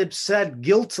Muttalib said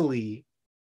guiltily,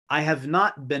 I have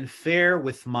not been fair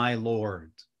with my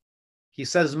Lord. He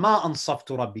says, Ma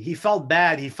ansaftu Rabbi. He felt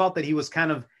bad. He felt that he was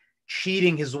kind of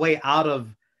cheating his way out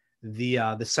of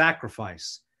the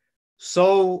sacrifice.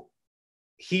 So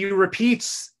he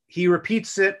repeats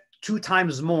it 2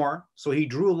 times more. So he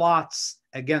drew lots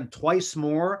again twice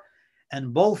more.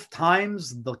 And both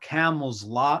times the camel's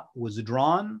lot was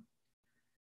drawn.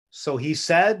 So he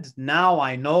said, now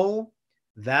I know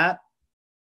that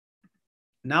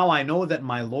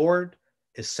my Lord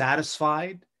is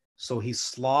satisfied. So he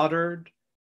slaughtered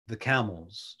the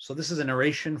camels. So this is a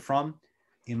narration from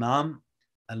Imam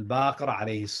al-Baqir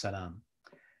alayhi salam.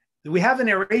 We have a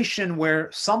narration where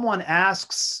someone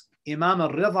asks Imam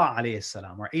al-Ridha alayhi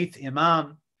salam, or 8th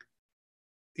Imam,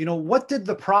 what did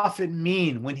the Prophet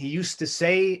mean when he used to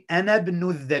say, "Ana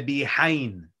ibnu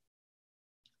dhabihain"?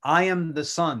 I am the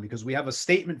son, because we have a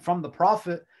statement from the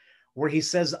Prophet where he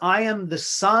says, I am the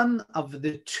son of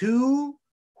the two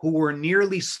who were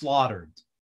nearly slaughtered.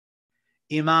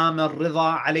 Imam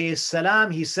al-Ridha alayhi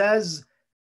salam, he says,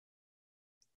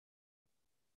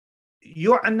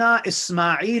 يعنى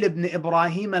إسماعيل ibn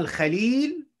Ibrahim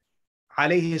al-Khalil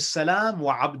alayhi salam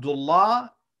wa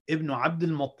Abdullah ibn Abdul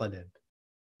Muttalib.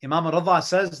 Imam al-Ridha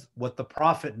says what the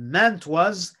Prophet meant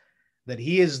was that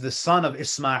he is the son of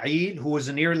Ismail, who was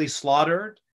nearly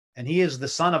slaughtered, and he is the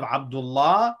son of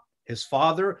Abdullah, his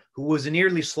father, who was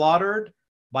nearly slaughtered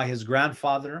by his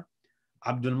grandfather,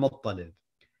 Abdul Muttalib.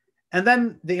 And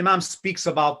then the Imam speaks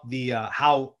about the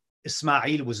how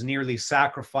Ismail was nearly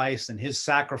sacrificed, and his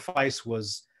sacrifice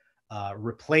was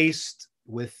replaced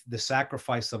with the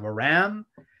sacrifice of a ram.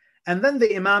 And then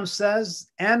the Imam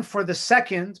says, and for the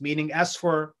second, meaning as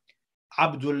for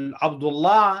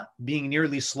Abdullah being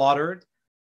nearly slaughtered,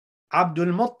 Abdul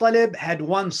Muttalib had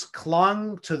once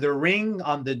clung to the ring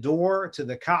on the door to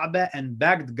the Kaaba and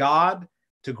begged God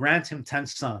to grant him 10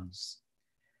 sons.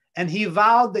 And he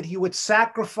vowed that he would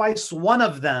sacrifice one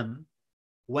of them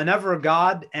whenever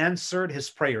God answered his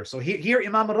prayer. So here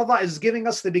Imam al-Ridha is giving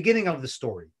us the beginning of the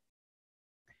story.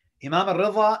 Imam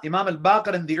al-Ridha, Imam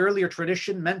al-Baqir in the earlier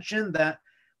tradition mentioned that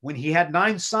when he had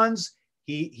 9 sons,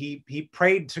 he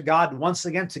prayed to God once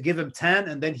again to give him 10,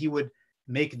 and then he would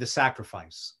make the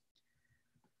sacrifice.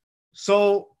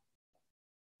 So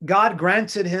God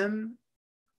granted him,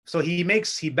 so he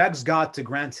begs God to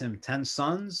grant him 10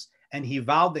 sons, and he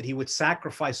vowed that he would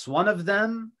sacrifice one of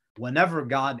them whenever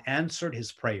God answered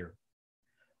his prayer.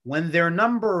 When their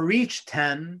number reached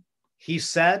 10, he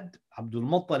said, Abdul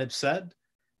Muttalib said,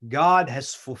 God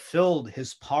has fulfilled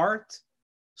his part,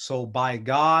 so by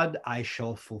God I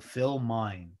shall fulfill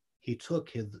mine. He took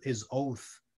his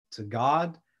oath to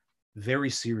God very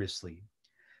seriously.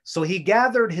 So he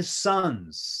gathered his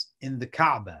sons in the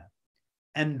Kaaba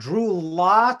and drew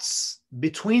lots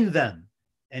between them.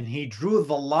 And he drew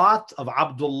the lot of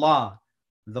Abdullah,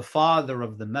 the father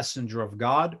of the Messenger of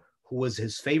God, who was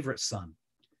his favorite son.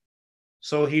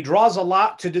 So he draws a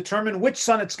lot to determine which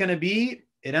son it's going to be.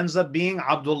 It ends up being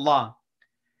Abdullah.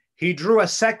 He drew a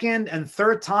second and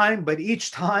third time, but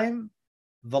each time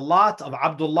the lot of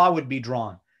Abdullah would be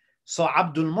drawn. So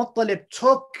Abdul Muttalib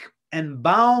took and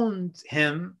bound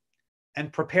him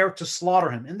and prepared to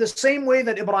slaughter him in the same way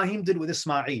that Ibrahim did with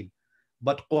Ismail.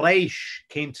 But Quraysh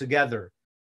came together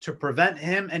to prevent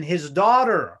him, and his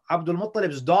daughter, Abdul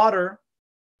Muttalib's daughter,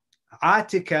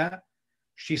 Atika,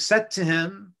 she said to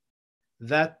him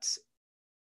that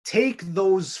take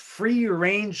those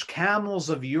free-range camels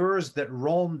of yours that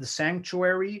roam the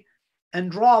sanctuary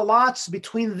and draw lots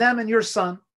between them and your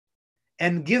son,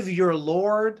 and give your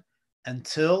Lord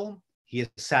until he is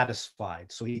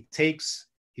satisfied. So he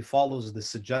follows the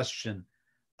suggestion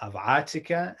of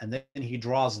Atika, and then he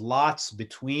draws lots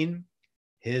between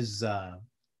his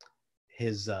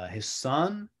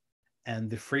son and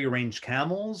the free-range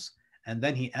camels, and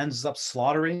then he ends up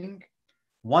slaughtering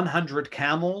 100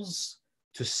 camels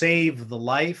to save the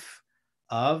life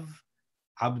of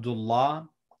Abdullah.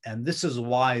 And this is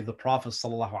why the Prophet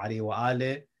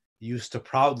ﷺ used to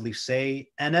proudly say,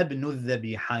 Ana ibnu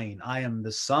dhabihain, I am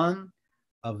the son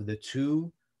of the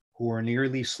two who are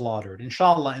nearly slaughtered.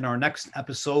 Inshallah, in our next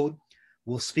episode,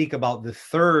 we'll speak about the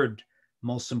third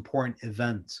most important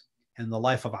event in the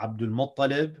life of Abdul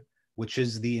Muttalib, which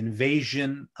is the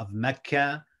invasion of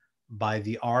Mecca by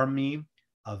the army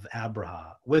of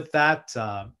Abraha. With that,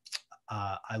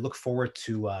 I look forward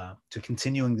to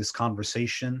continuing this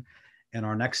conversation in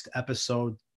our next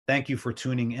episode. Thank you for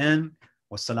tuning in.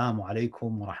 Wassalamu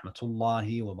alaikum wa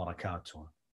rahmatullahi wa barakatuh.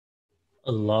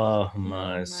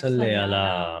 Allahumma salli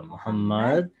ala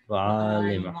Muhammad wa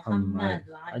ali Muhammad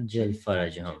ajal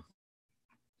farajhum.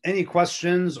 Any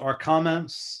questions or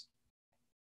comments?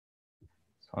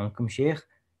 Assalamualaikum, Sheikh.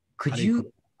 Could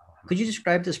you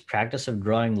describe this practice of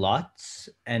drawing lots?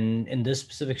 And in this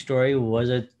specific story, was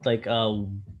it like a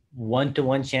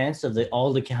 1-to-1 chance of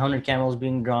all the 100 camels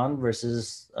being drawn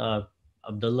versus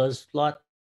Abdullah's lot?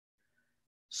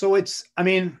 So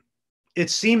it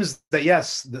seems that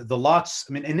yes, the lots,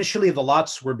 initially the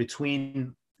lots were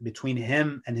between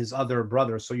him and his other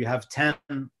brother. So you have 10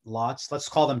 lots, let's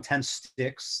call them 10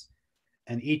 sticks,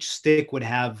 and each stick would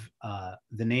have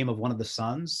the name of one of the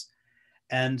sons.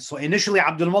 And so initially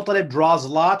Abdul Muttalib draws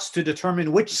lots to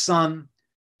determine which son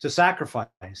to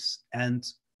sacrifice. And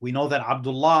we know that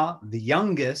Abdullah, the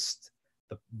youngest,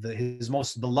 his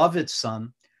most beloved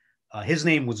son, his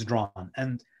name was drawn.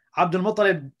 And Abdul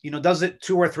Muttalib, does it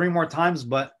 2 or 3 more times,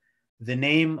 but the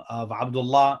name of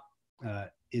Abdullah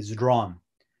is drawn.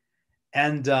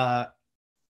 And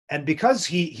because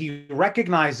he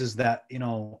recognizes that,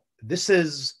 this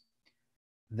is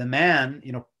the man,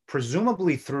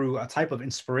 presumably through a type of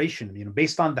inspiration,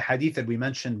 based on the hadith that we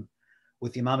mentioned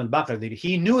with Imam al-Baqir, that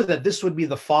he knew that this would be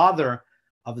the father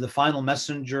of the final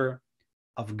messenger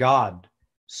of God.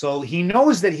 So he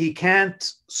knows that he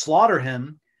can't slaughter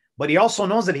him, but he also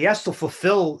knows that he has to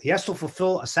fulfill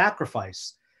a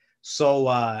sacrifice.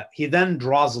 So he then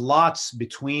draws lots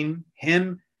between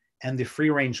him and the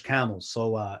free-range camels.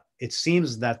 So it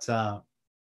seems that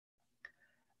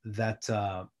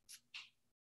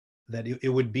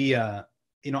it would be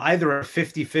either a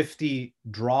 50-50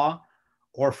 draw,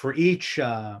 or for each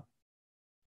it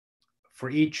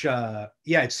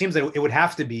seems that it would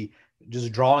have to be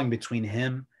just drawing between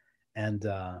him and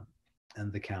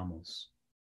the camels.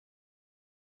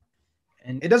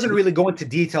 And it doesn't really go into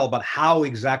detail about how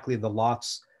exactly the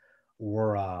lots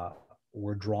were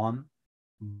drawn,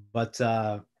 but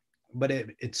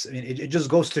it just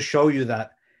goes to show you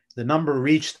that the number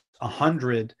reached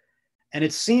 100. And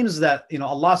it seems that,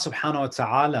 Allah subhanahu wa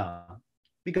ta'ala,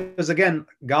 because again,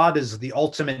 God is the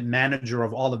ultimate manager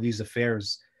of all of these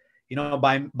affairs,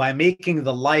 by making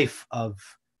the life of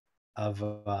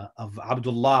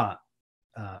Abdullah,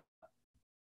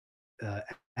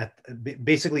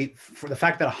 basically for the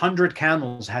fact that 100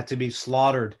 camels had to be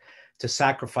slaughtered to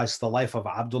sacrifice the life of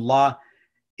Abdullah,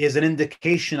 is an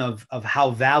indication of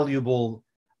how valuable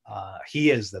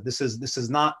he is. That this is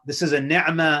a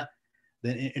ni'mah.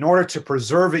 That in order to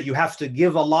preserve it, you have to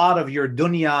give a lot of your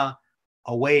dunya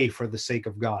away for the sake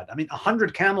of God. I mean,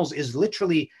 100 camels is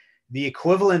literally the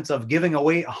equivalent of giving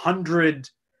away 100,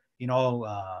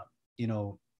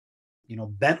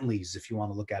 Bentleys, if you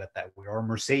want to look at it that way, or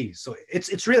Mercedes. So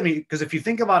it's really, because if you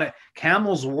think about it,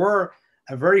 camels were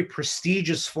a very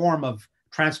prestigious form of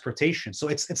transportation. So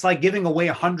it's like giving away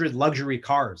 100 luxury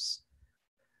cars.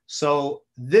 So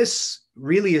this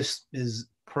really is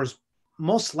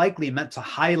most likely meant to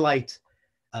highlight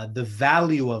the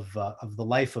value of the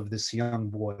life of this young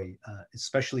boy,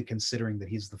 especially considering that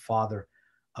he's the father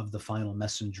of the final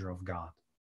messenger of God.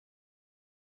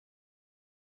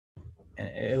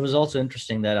 It was also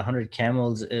interesting that 100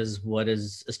 camels is what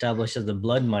is established as the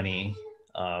blood money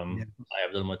by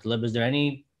Abdul Muttalib. Is there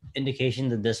any indication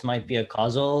that this might be a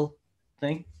causal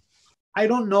thing? I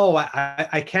don't know.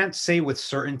 I can't say with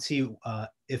certainty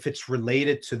if it's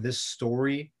related to this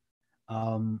story.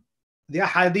 The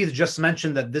hadith just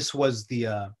mentioned that this was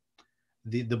the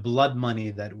blood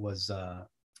money that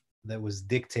was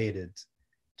dictated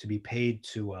to be paid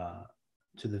to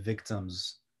the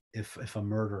victims if a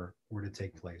murder were to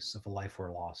take place, if a life were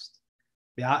lost.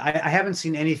 Yeah, I haven't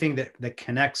seen anything that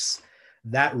connects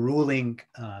that ruling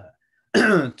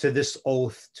to this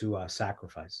oath to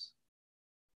sacrifice.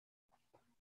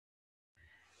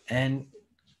 And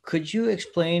could you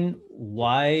explain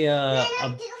why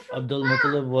Abdul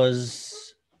Muttalib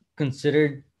was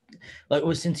considered,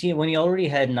 since when he already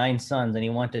had 9 sons and he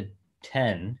wanted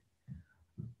 10,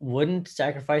 wouldn't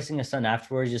sacrificing a son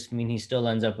afterwards just mean he still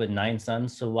ends up with 9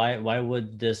 sons? So why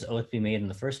would this oath be made in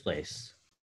the first place?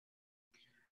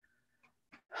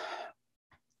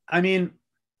 I mean,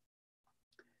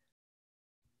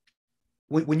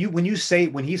 when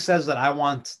he says that I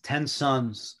want 10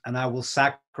 sons and I will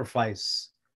sacrifice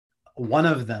one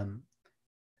of them,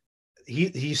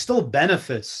 he still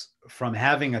benefits from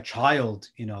having a child,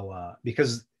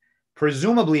 because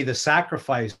presumably the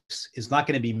sacrifice is not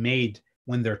going to be made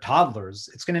when they're toddlers.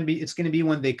 It's going to be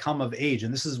when they come of age,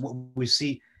 and this is what we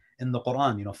see in the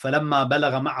Quran. فَلَمَّا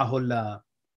بَلَغَ مَعَهُ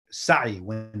السَّعْيِ,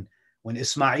 when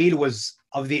Ismail was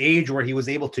of the age where he was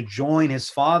able to join his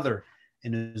father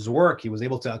in his work, he was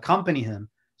able to accompany him.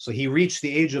 So he reached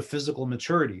the age of physical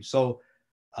maturity. So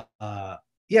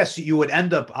yes, you would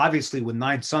end up obviously with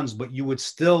 9 sons, but you would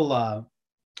still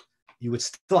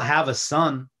have a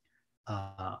son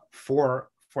for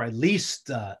at least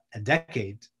a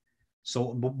decade.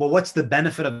 So, but what's the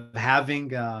benefit of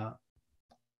having a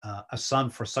son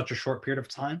for such a short period of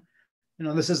time?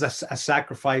 This is a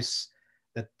sacrifice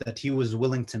that he was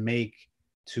willing to make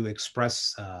to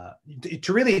express,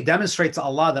 to really demonstrate to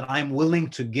Allah that I'm willing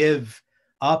to give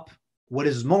up what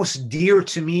is most dear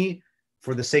to me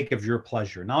for the sake of your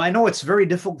pleasure. Now, I know it's very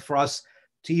difficult for us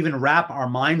to even wrap our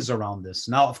minds around this.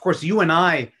 Now, of course, you and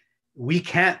I, we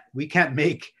can't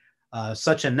make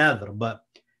such a nadr, but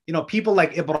people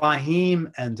like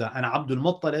Ibrahim and Abdul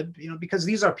Muttalib, because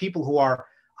these are people who are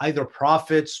either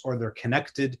prophets or they're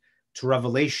connected to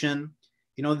revelation.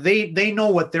 They know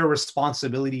what their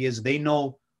responsibility is. They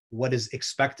know what is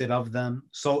expected of them.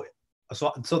 So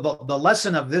the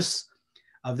lesson of this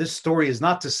of this story is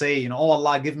not to say, oh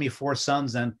Allah, give me 4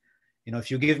 sons, and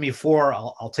if you give me 4,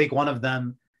 I'll take one of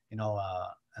them, and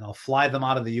I'll fly them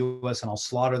out of the U.S. and I'll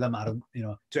slaughter them out of,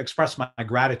 to express my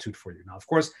gratitude for you. Now, of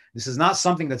course, this is not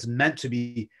something that's meant to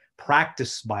be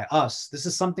practiced by us. This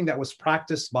is something that was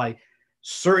practiced by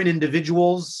certain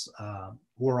individuals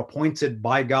who are appointed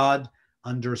by God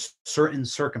under certain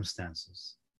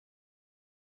circumstances.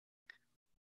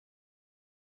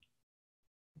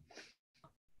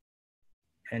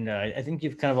 And I think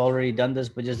you've kind of already done this,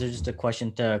 but there's just a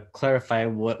question to clarify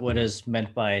what is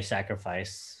meant by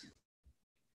sacrifice.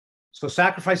 So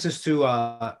sacrifice is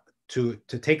to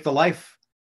take the life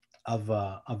of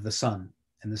the son,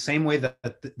 in the same way that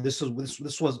this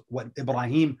was what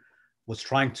Ibrahim was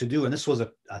trying to do, and this was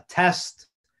a test.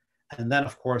 And then,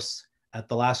 of course, at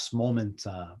the last moment,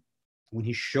 when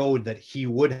he showed that he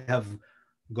would have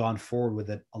gone forward with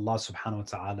it, Allah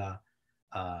Subhanahu wa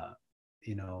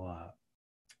Taala,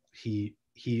 he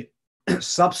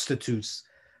substitutes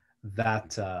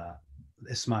that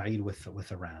Ismail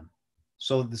with a ram.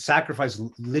 So the sacrifice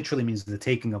literally means the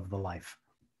taking of the life.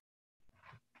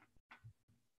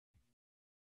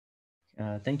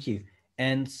 Thank you.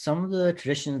 And some of the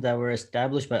traditions that were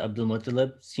established by Abdul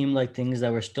Muttalib seem like things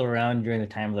that were still around during the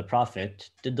time of the Prophet.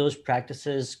 Did those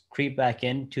practices creep back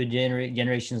into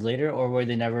generations later, or were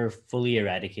they never fully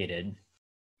eradicated?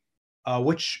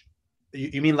 Which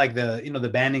you mean, like the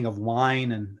banning of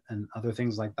wine and other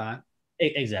things like that?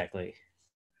 Exactly.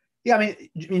 Yeah, I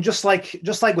mean, just like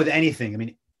with anything, I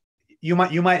mean, you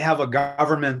might have a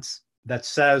government that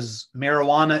says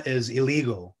marijuana is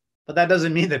illegal, but that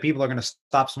doesn't mean that people are going to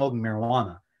stop smoking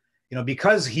marijuana.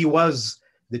 Because he was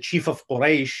the chief of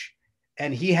Quraysh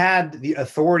and he had the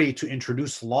authority to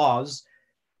introduce laws,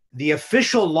 the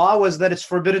official law was that it's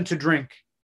forbidden to drink.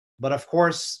 But of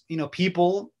course,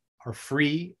 people are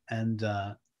free, and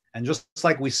just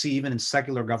like we see even in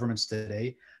secular governments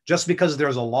today, just because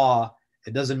there's a law,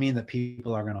 it doesn't mean that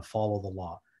people are going to follow the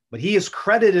law. But he is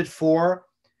credited for,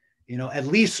 at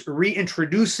least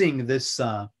reintroducing this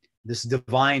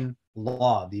divine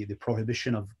law, the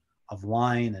prohibition of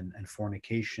wine and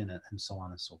fornication and so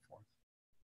on and so forth.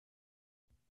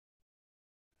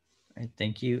 Right,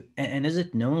 thank you. And is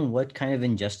it known what kind of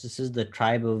injustices the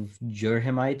tribe of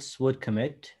Jurhamites would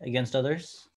commit against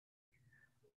others?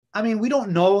 I mean, we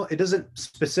don't know. It doesn't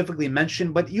specifically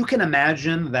mention, but you can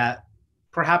imagine that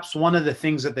perhaps one of the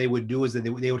things that they would do is that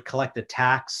they would collect a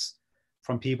tax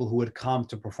from people who would come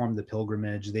to perform the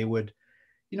pilgrimage. They would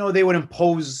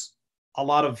impose a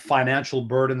lot of financial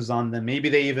burdens on them. Maybe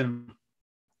they even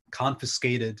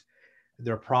confiscated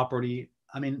their property.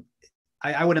 I mean,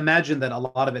 I would imagine that a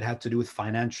lot of it had to do with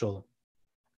financial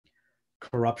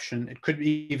corruption. It could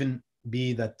even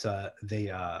be that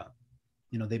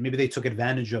maybe they took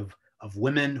advantage of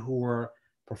women who were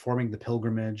performing the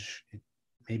pilgrimage.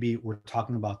 Maybe we're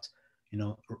talking about,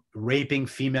 raping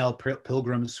female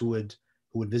pilgrims who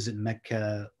would visit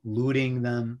Mecca, looting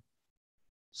them.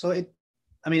 So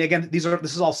again, this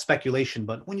is all speculation,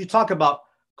 but when you talk about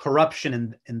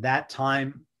corruption in that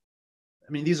time,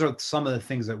 I mean, these are some of the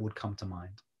things that would come to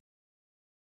mind.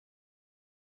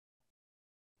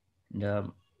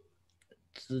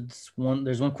 There's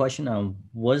one question.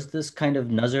 Was this kind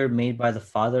of nazar made by the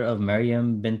father of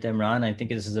Maryam bint Imran? I think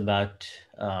this is about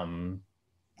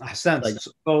Ahsan.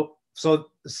 So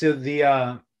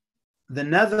the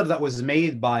nazar that was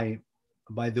made by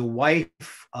the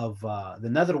wife of the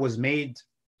nazar was made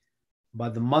by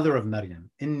the mother of Maryam.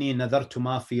 Inni nadartu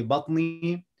ma fi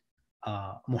batni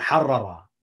muharrara,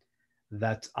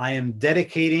 that I am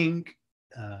dedicating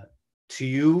to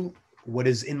you what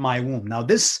is in my womb. Now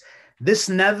this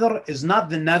nether is not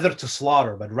the nether to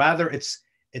slaughter, but rather it's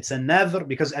a nether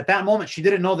because at that moment she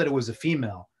didn't know that it was a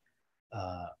female.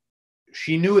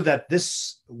 She knew that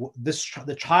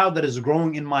the child that is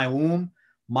growing in my womb,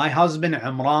 my husband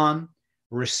Imran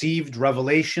received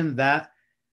revelation that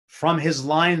from his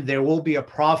line there will be a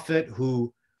prophet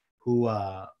who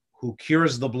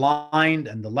cures the blind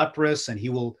and the leprous, and he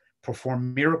will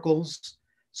perform miracles.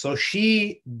 So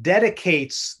she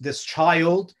dedicates this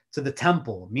child to the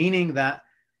temple, meaning that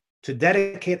to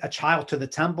dedicate a child to the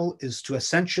temple is to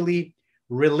essentially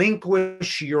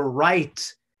relinquish your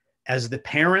right as the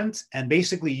parent, and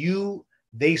basically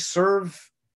they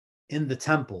serve in the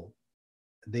temple.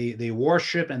 They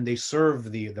worship and they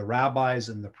serve the rabbis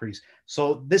and the priests.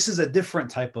 So this is a different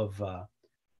type of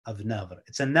nether.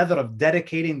 It's a nether of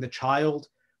dedicating the child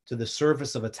to the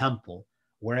service of a temple,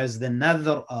 whereas the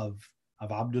nether of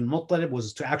Abdul Muttalib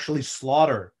was to actually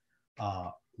slaughter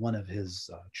one of his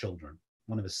children,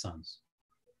 one of his sons.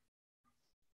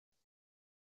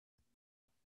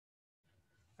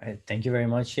 All right, thank you very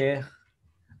much, Sheikh.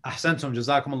 Ahsantum,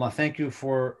 jazakumullah. Thank you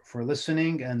for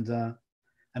listening, and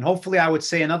hopefully I would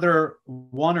say another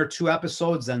 1 or 2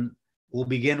 episodes, and we'll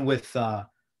begin with the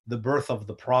birth of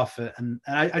the Prophet. And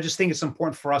I just think it's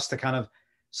important for us to kind of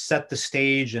set the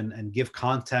stage and give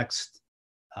context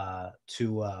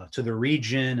to the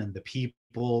region and the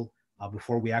people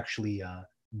before we actually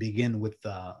begin with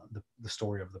the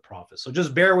story of the Prophet. So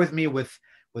just bear with me with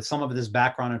some of this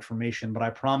background information, but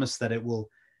I promise that it will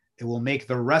make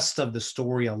the rest of the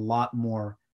story a lot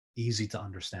more easy to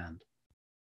understand.